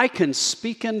 I can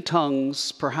speak in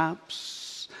tongues,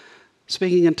 perhaps.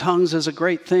 Speaking in tongues is a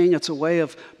great thing. It's a way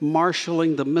of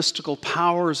marshaling the mystical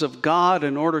powers of God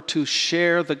in order to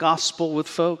share the gospel with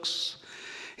folks.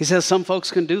 He says some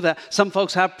folks can do that. Some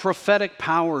folks have prophetic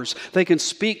powers. They can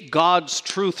speak God's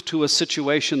truth to a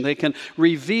situation. They can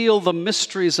reveal the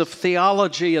mysteries of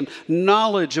theology and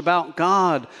knowledge about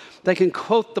God. They can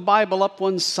quote the Bible up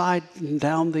one side and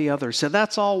down the other. So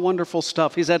that's all wonderful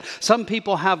stuff. He said some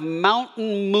people have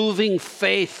mountain-moving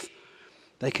faith.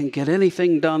 They can get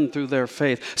anything done through their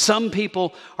faith. Some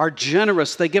people are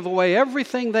generous. They give away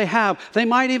everything they have. They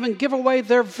might even give away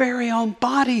their very own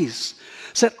bodies.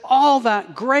 Said all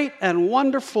that great and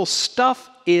wonderful stuff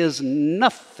is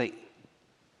nothing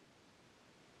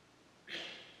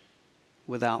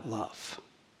without love.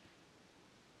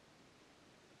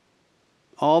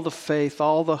 All the faith,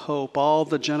 all the hope, all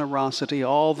the generosity,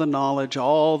 all the knowledge,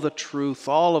 all the truth,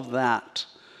 all of that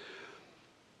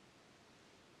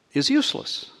is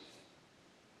useless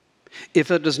if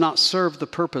it does not serve the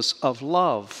purpose of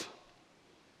love,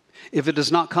 if it does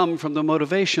not come from the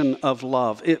motivation of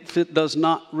love, if it does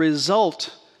not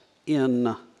result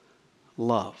in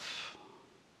love.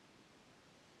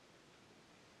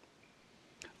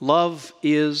 Love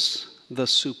is the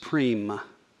supreme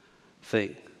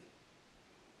thing.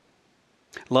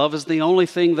 Love is the only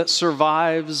thing that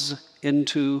survives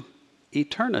into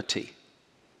eternity.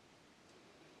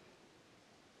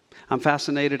 I'm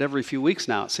fascinated every few weeks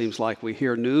now, it seems like. We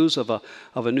hear news of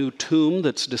a new tomb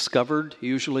that's discovered,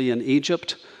 usually in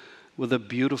Egypt, with a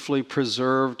beautifully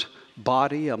preserved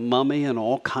body, a mummy, and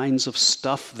all kinds of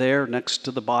stuff there next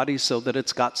to the body so that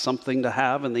it's got something to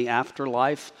have in the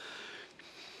afterlife.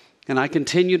 And I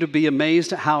continue to be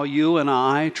amazed at how you and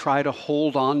I try to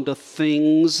hold on to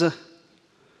things,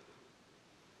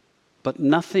 but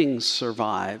nothing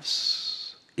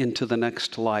survives into the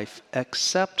next life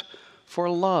except for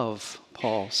love,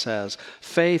 Paul says.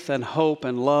 Faith and hope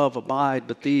and love abide,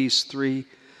 but these three,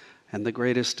 and the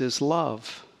greatest is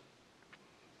love.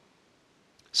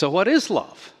 So what is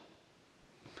love?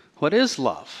 What is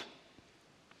love?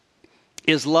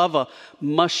 Is love a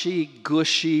mushy,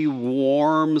 gushy,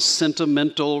 warm,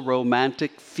 sentimental,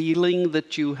 romantic feeling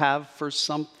that you have for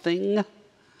something?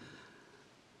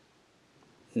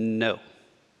 No.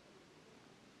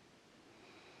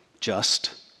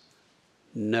 Just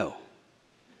no.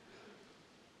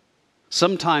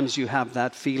 Sometimes you have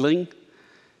that feeling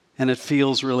and it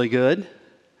feels really good,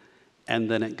 and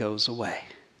then it goes away.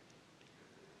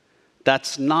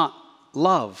 That's not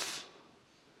love.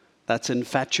 That's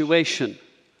infatuation.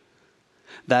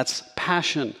 That's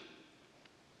passion.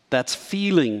 That's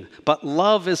feeling. But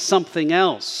love is something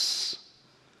else,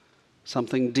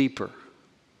 something deeper,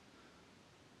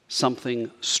 something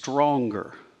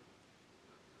stronger,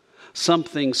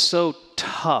 something so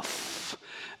tough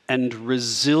and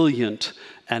resilient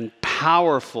and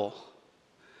powerful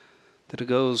that it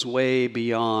goes way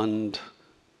beyond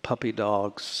puppy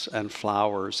dogs and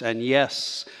flowers, and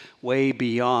yes, way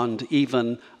beyond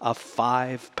even a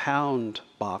 5-pound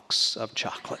box of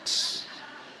chocolates.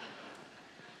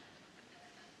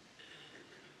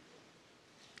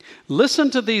 Listen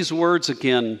to these words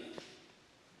again.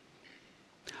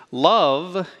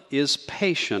 Love is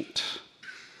patient.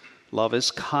 Love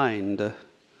is kind.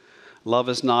 Love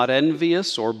is not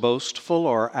envious or boastful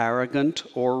or arrogant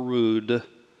or rude.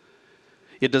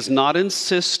 It does not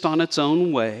insist on its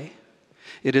own way.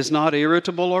 It is not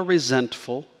irritable or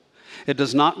resentful. It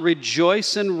does not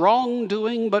rejoice in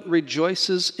wrongdoing, but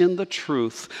rejoices in the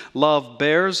truth. Love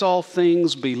bears all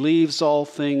things, believes all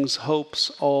things,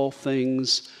 hopes all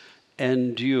things,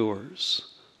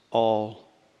 endures all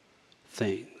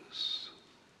things.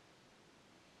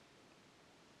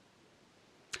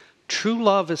 True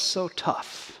love is so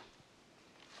tough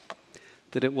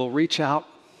that it will reach out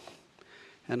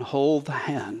and hold the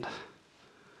hand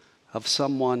of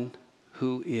someone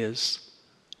who is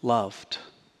loved,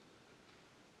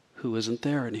 who isn't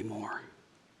there anymore.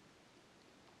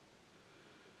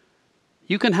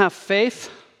 You can have faith.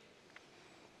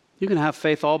 You can have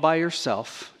faith all by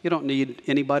yourself. You don't need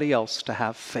anybody else to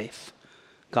have faith.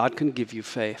 God can give you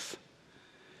faith.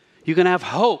 You can have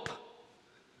hope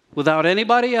without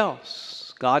anybody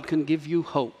else. God can give you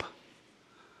hope.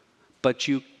 But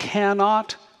you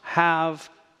cannot have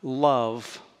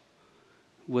love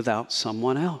without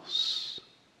someone else.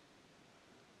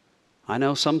 I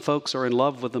know some folks are in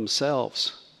love with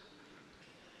themselves.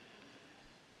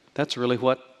 That's really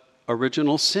what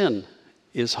original sin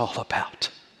is all about.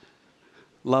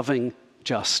 Loving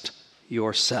just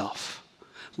yourself.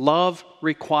 Love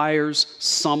requires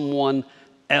someone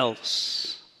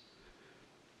else.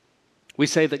 We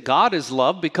say that God is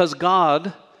love because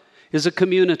God is a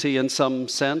community in some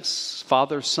sense,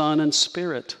 Father, Son, and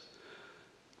Spirit.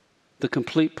 The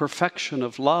complete perfection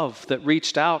of love that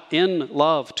reached out in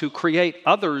love to create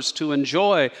others to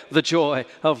enjoy the joy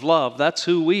of love. That's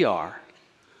who we are.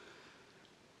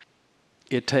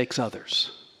 It takes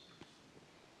others.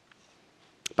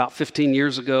 About 15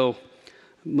 years ago,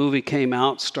 a movie came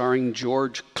out starring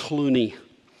George Clooney.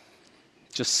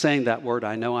 Just saying that word,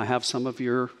 I know I have some of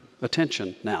your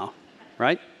attention now,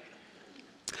 right?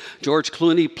 George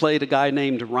Clooney played a guy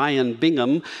named Ryan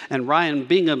Bingham, and Ryan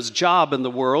Bingham's job in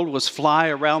the world was fly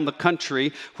around the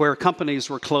country where companies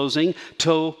were closing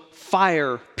to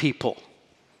fire people.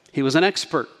 He was an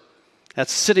expert at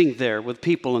sitting there with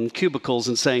people in cubicles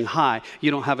and saying, "Hi,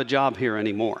 you don't have a job here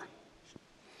anymore."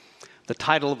 The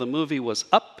title of the movie was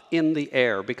Up in the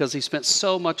Air because he spent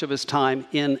so much of his time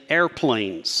in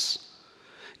airplanes,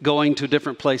 going to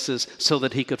different places so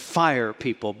that he could fire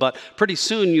people. But pretty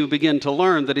soon you begin to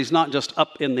learn that he's not just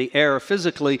up in the air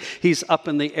physically, he's up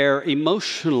in the air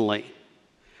emotionally.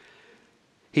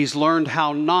 He's learned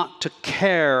how not to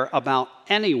care about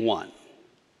anyone.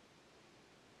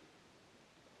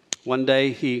 One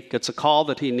day he gets a call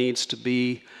that he needs to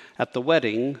be at the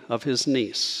wedding of his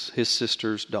niece, his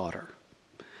sister's daughter.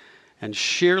 And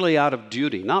sheerly out of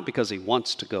duty, not because he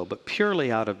wants to go, but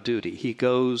purely out of duty, he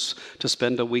goes to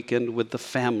spend a weekend with the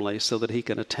family so that he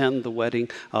can attend the wedding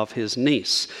of his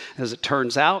niece. As it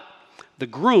turns out, the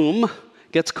groom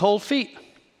gets cold feet.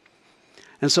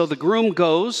 And so the groom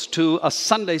goes to a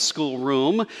Sunday school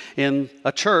room in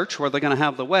a church where they're going to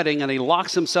have the wedding, and he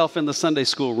locks himself in the Sunday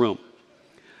school room.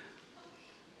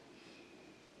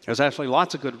 There's actually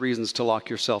lots of good reasons to lock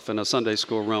yourself in a Sunday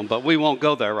school room, but we won't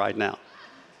go there right now.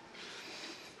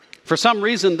 For some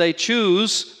reason, they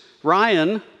choose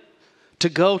Ryan to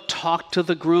go talk to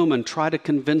the groom and try to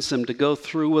convince him to go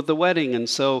through with the wedding. And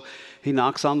so he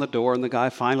knocks on the door, and the guy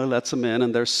finally lets him in,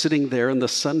 and they're sitting there in the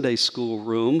Sunday school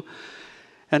room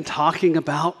and talking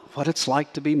about what it's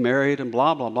like to be married and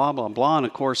blah, blah, blah, blah, blah. And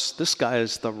of course, this guy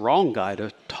is the wrong guy to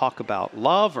talk about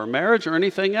love or marriage or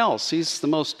anything else. He's the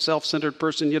most self-centered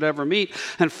person you'd ever meet.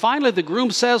 And finally, the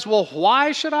groom says, well,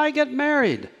 why should I get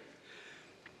married?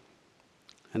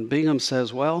 And Bingham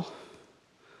says, well,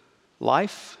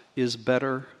 life is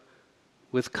better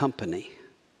with company.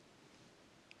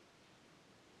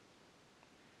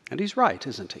 And he's right,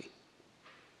 isn't he?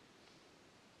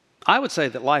 I would say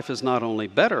that life is not only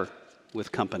better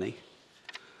with company,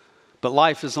 but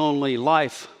life is only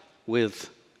life with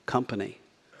company.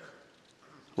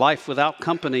 Life without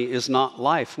company is not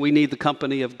life. We need the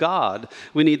company of God.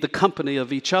 We need the company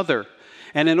of each other.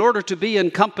 And in order to be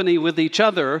in company with each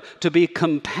other, to be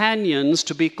companions,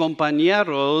 to be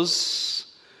compañeros,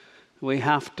 we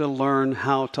have to learn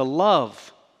how to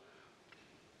love.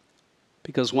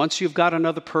 Because once you've got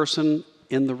another person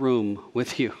in the room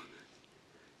with you,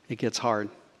 it gets hard.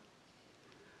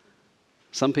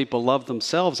 Some people love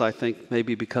themselves, I think,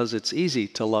 maybe because it's easy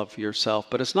to love yourself,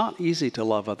 but it's not easy to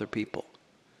love other people.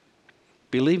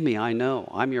 Believe me, I know.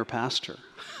 I'm your pastor.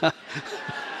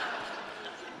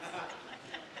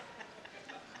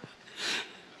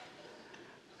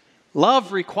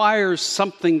 Love requires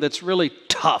something that's really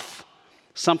tough,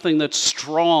 something that's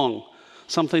strong,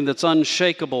 something that's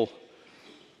unshakable.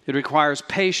 It requires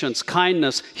patience,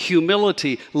 kindness,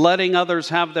 humility, letting others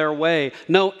have their way,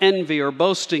 no envy or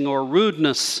boasting or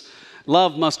rudeness.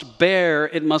 Love must bear,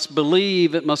 it must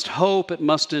believe, it must hope, it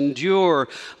must endure.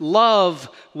 Love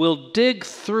will dig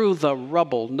through the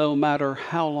rubble no matter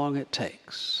how long it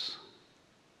takes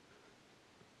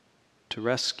to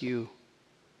rescue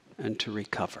and to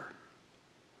recover.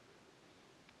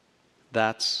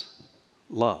 That's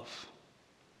love.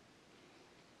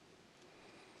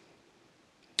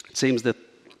 It seems that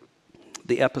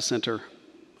the epicenter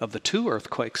of the two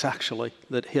earthquakes, actually,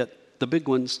 that hit, the big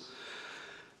ones,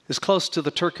 is close to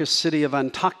the Turkish city of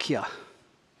Antakya.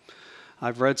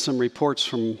 I've read some reports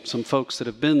from some folks that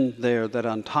have been there that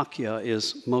Antakya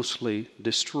is mostly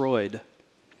destroyed.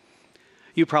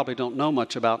 You probably don't know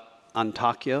much about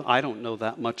Antakya. I don't know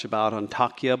that much about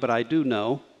Antakya, but I do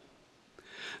know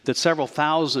that several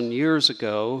thousand years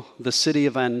ago, the city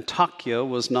of Antakya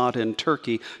was not in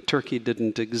Turkey. Turkey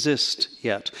didn't exist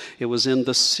yet. It was in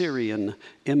the Syrian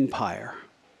Empire.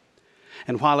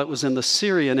 And while it was in the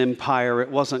Syrian Empire,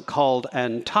 it wasn't called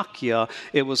Antakya,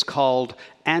 it was called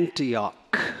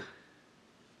Antioch.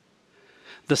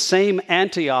 The same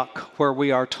Antioch where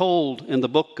we are told in the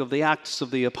book of the Acts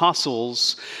of the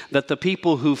Apostles that the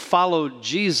people who followed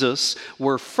Jesus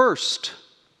were first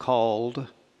called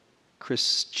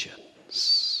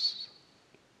Christians.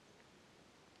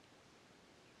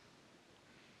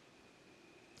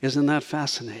 Isn't that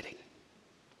fascinating?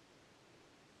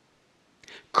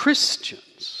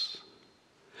 Christians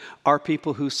are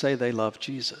people who say they love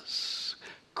Jesus.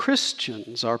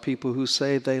 Christians are people who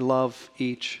say they love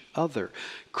each other.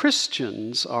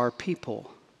 Christians are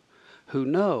people who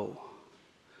know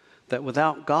that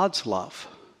without God's love,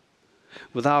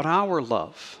 without our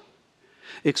love,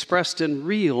 expressed in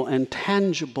real and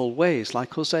tangible ways,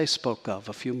 like Jose spoke of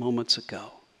a few moments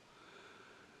ago,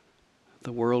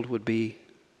 the world would be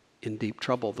in deep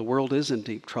trouble. The world is in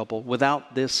deep trouble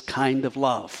without this kind of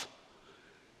love.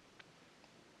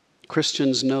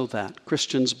 Christians know that.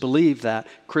 Christians believe that.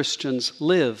 Christians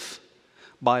live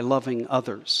by loving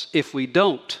others. If we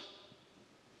don't,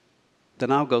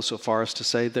 then I'll go so far as to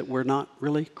say that we're not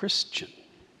really Christian.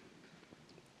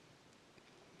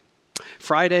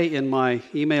 Friday in my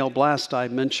email blast, I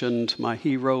mentioned my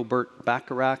hero, Burt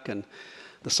Bacharach, and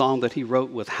the song that he wrote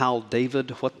with Hal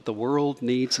David, What the World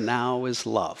Needs Now is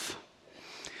Love.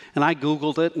 And I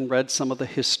Googled it and read some of the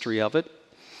history of it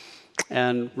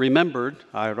and remembered,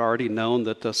 I had already known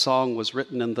that the song was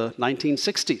written in the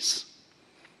 1960s,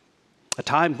 a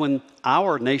time when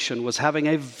our nation was having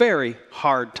a very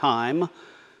hard time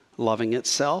loving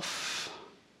itself.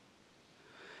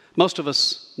 Most of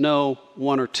us know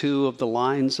one or two of the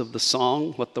lines of the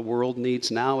song, What the World Needs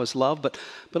Now is Love, but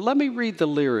let me read the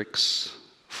lyrics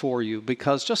for you,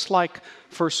 because just like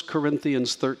 1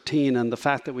 Corinthians 13 and the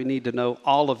fact that we need to know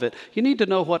all of it, you need to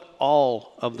know what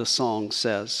all of the song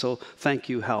says. So thank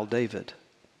you, Hal David.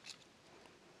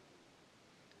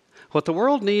 What the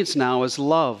world needs now is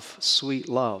love, sweet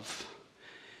love.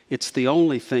 It's the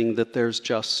only thing that there's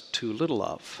just too little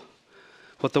of.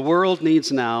 What the world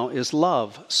needs now is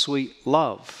love, sweet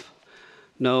love.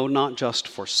 No, not just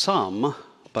for some,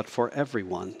 but for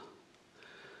everyone.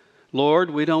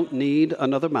 Lord, we don't need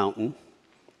another mountain.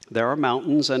 There are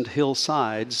mountains and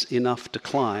hillsides enough to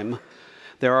climb.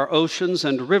 There are oceans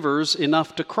and rivers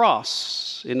enough to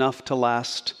cross, enough to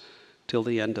last till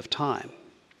the end of time.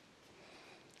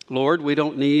 Lord, we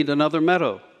don't need another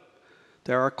meadow.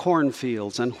 There are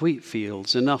cornfields and wheat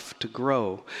fields enough to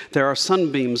grow. There are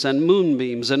sunbeams and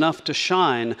moonbeams enough to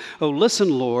shine. Oh, listen,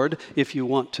 Lord, if you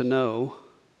want to know.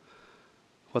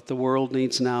 What the world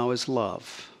needs now is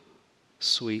love,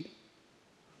 sweet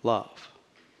love.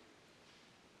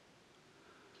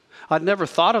 I'd never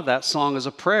thought of that song as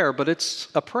a prayer, but it's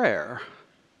a prayer.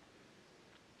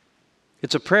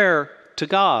 It's a prayer to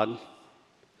God,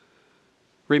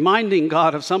 reminding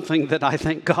God of something that I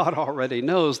think God already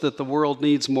knows, that the world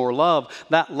needs more love,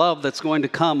 that love that's going to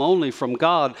come only from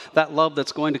God, that love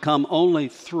that's going to come only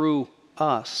through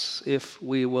us if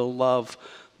we will love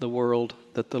the world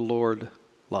that the Lord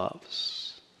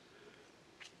loves.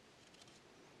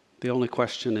 The only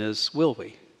question is, will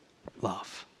we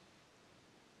love?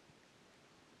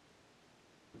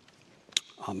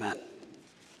 Amen.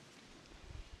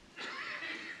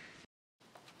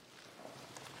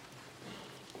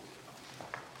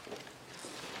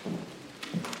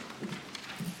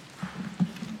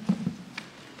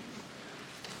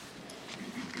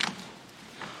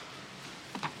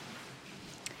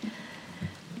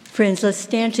 Friends, let's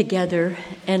stand together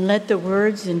and let the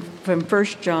words from 1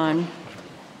 John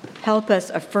help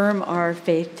us affirm our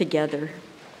faith together.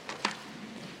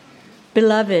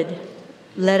 Beloved,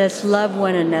 let us love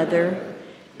one another,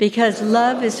 because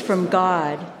love is from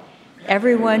God.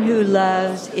 Everyone who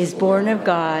loves is born of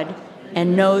God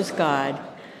and knows God.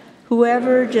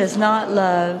 Whoever does not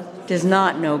love does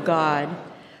not know God,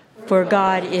 for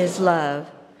God is love.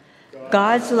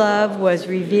 God's love was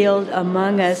revealed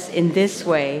among us in this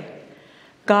way.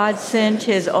 God sent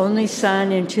his only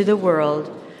Son into the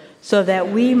world so that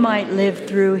we might live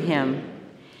through him.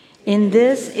 In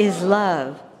this is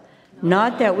love,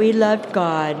 not that we loved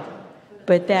God,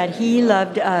 but that he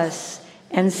loved us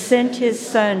and sent his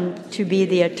Son to be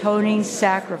the atoning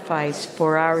sacrifice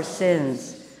for our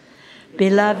sins.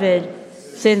 Beloved,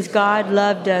 since God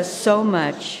loved us so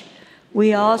much,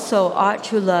 we also ought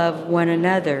to love one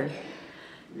another.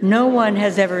 No one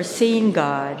has ever seen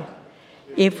God.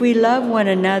 If we love one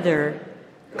another,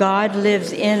 God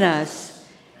lives in us,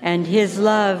 and his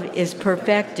love is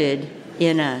perfected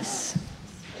in us.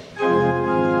 Still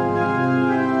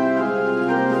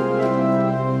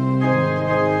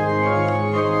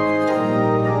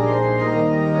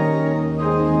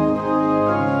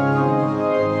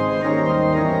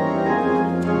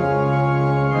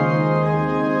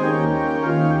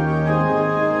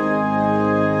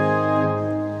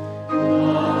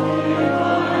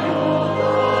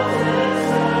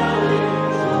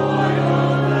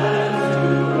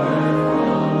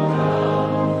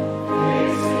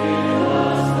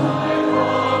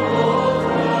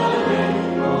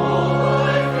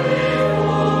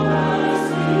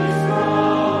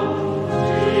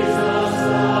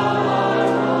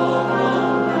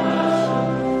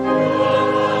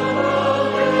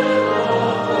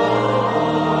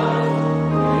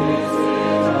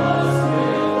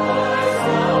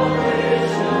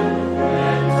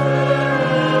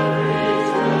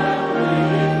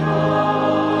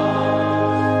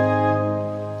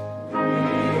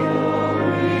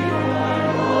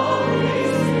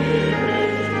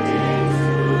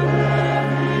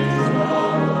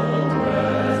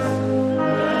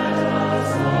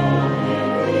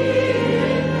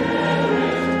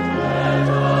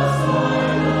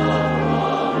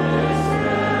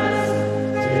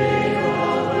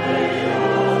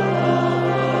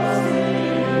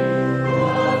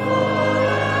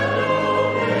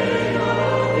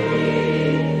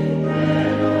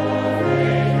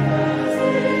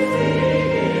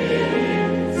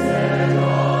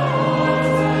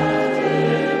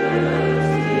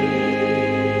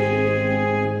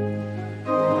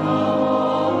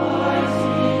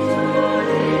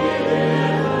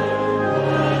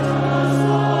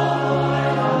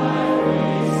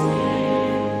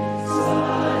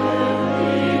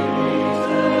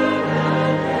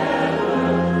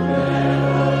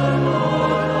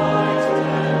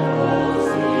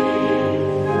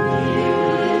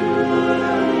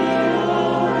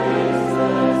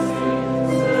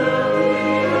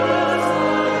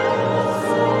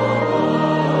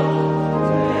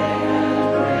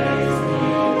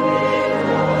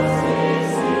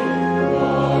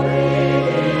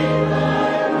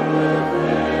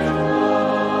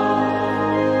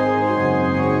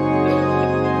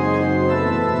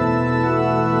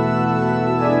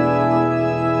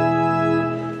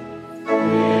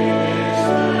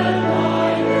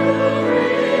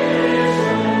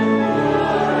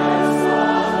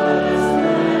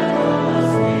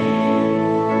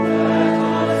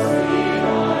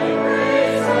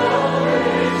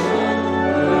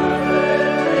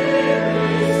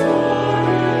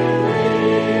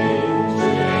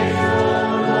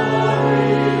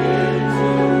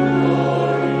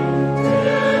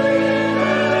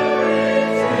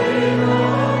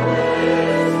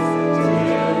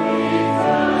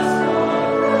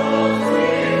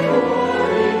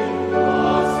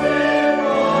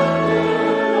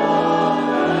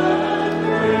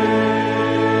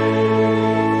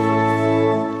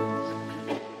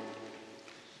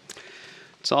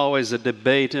It's always a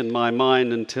debate in my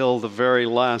mind until the very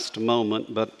last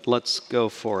moment, but let's go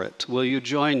for it. Will you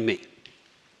join me?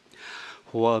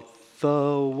 What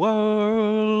the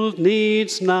world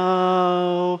needs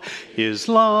now is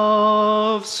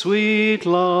love, sweet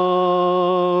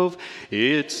love.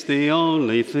 It's the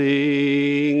only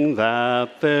thing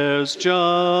that there's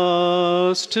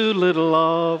just too little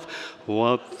of.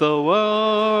 What the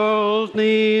world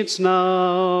needs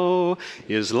now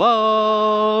is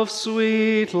love,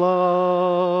 sweet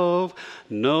love.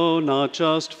 No, not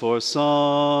just for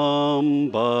some,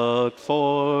 but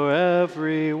for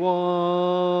everyone.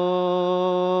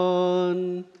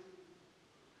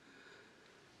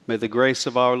 May the grace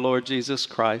of our Lord Jesus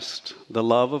Christ, the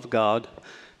love of God,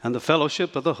 and the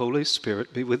fellowship of the Holy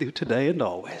Spirit be with you today and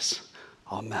always.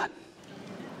 Amen.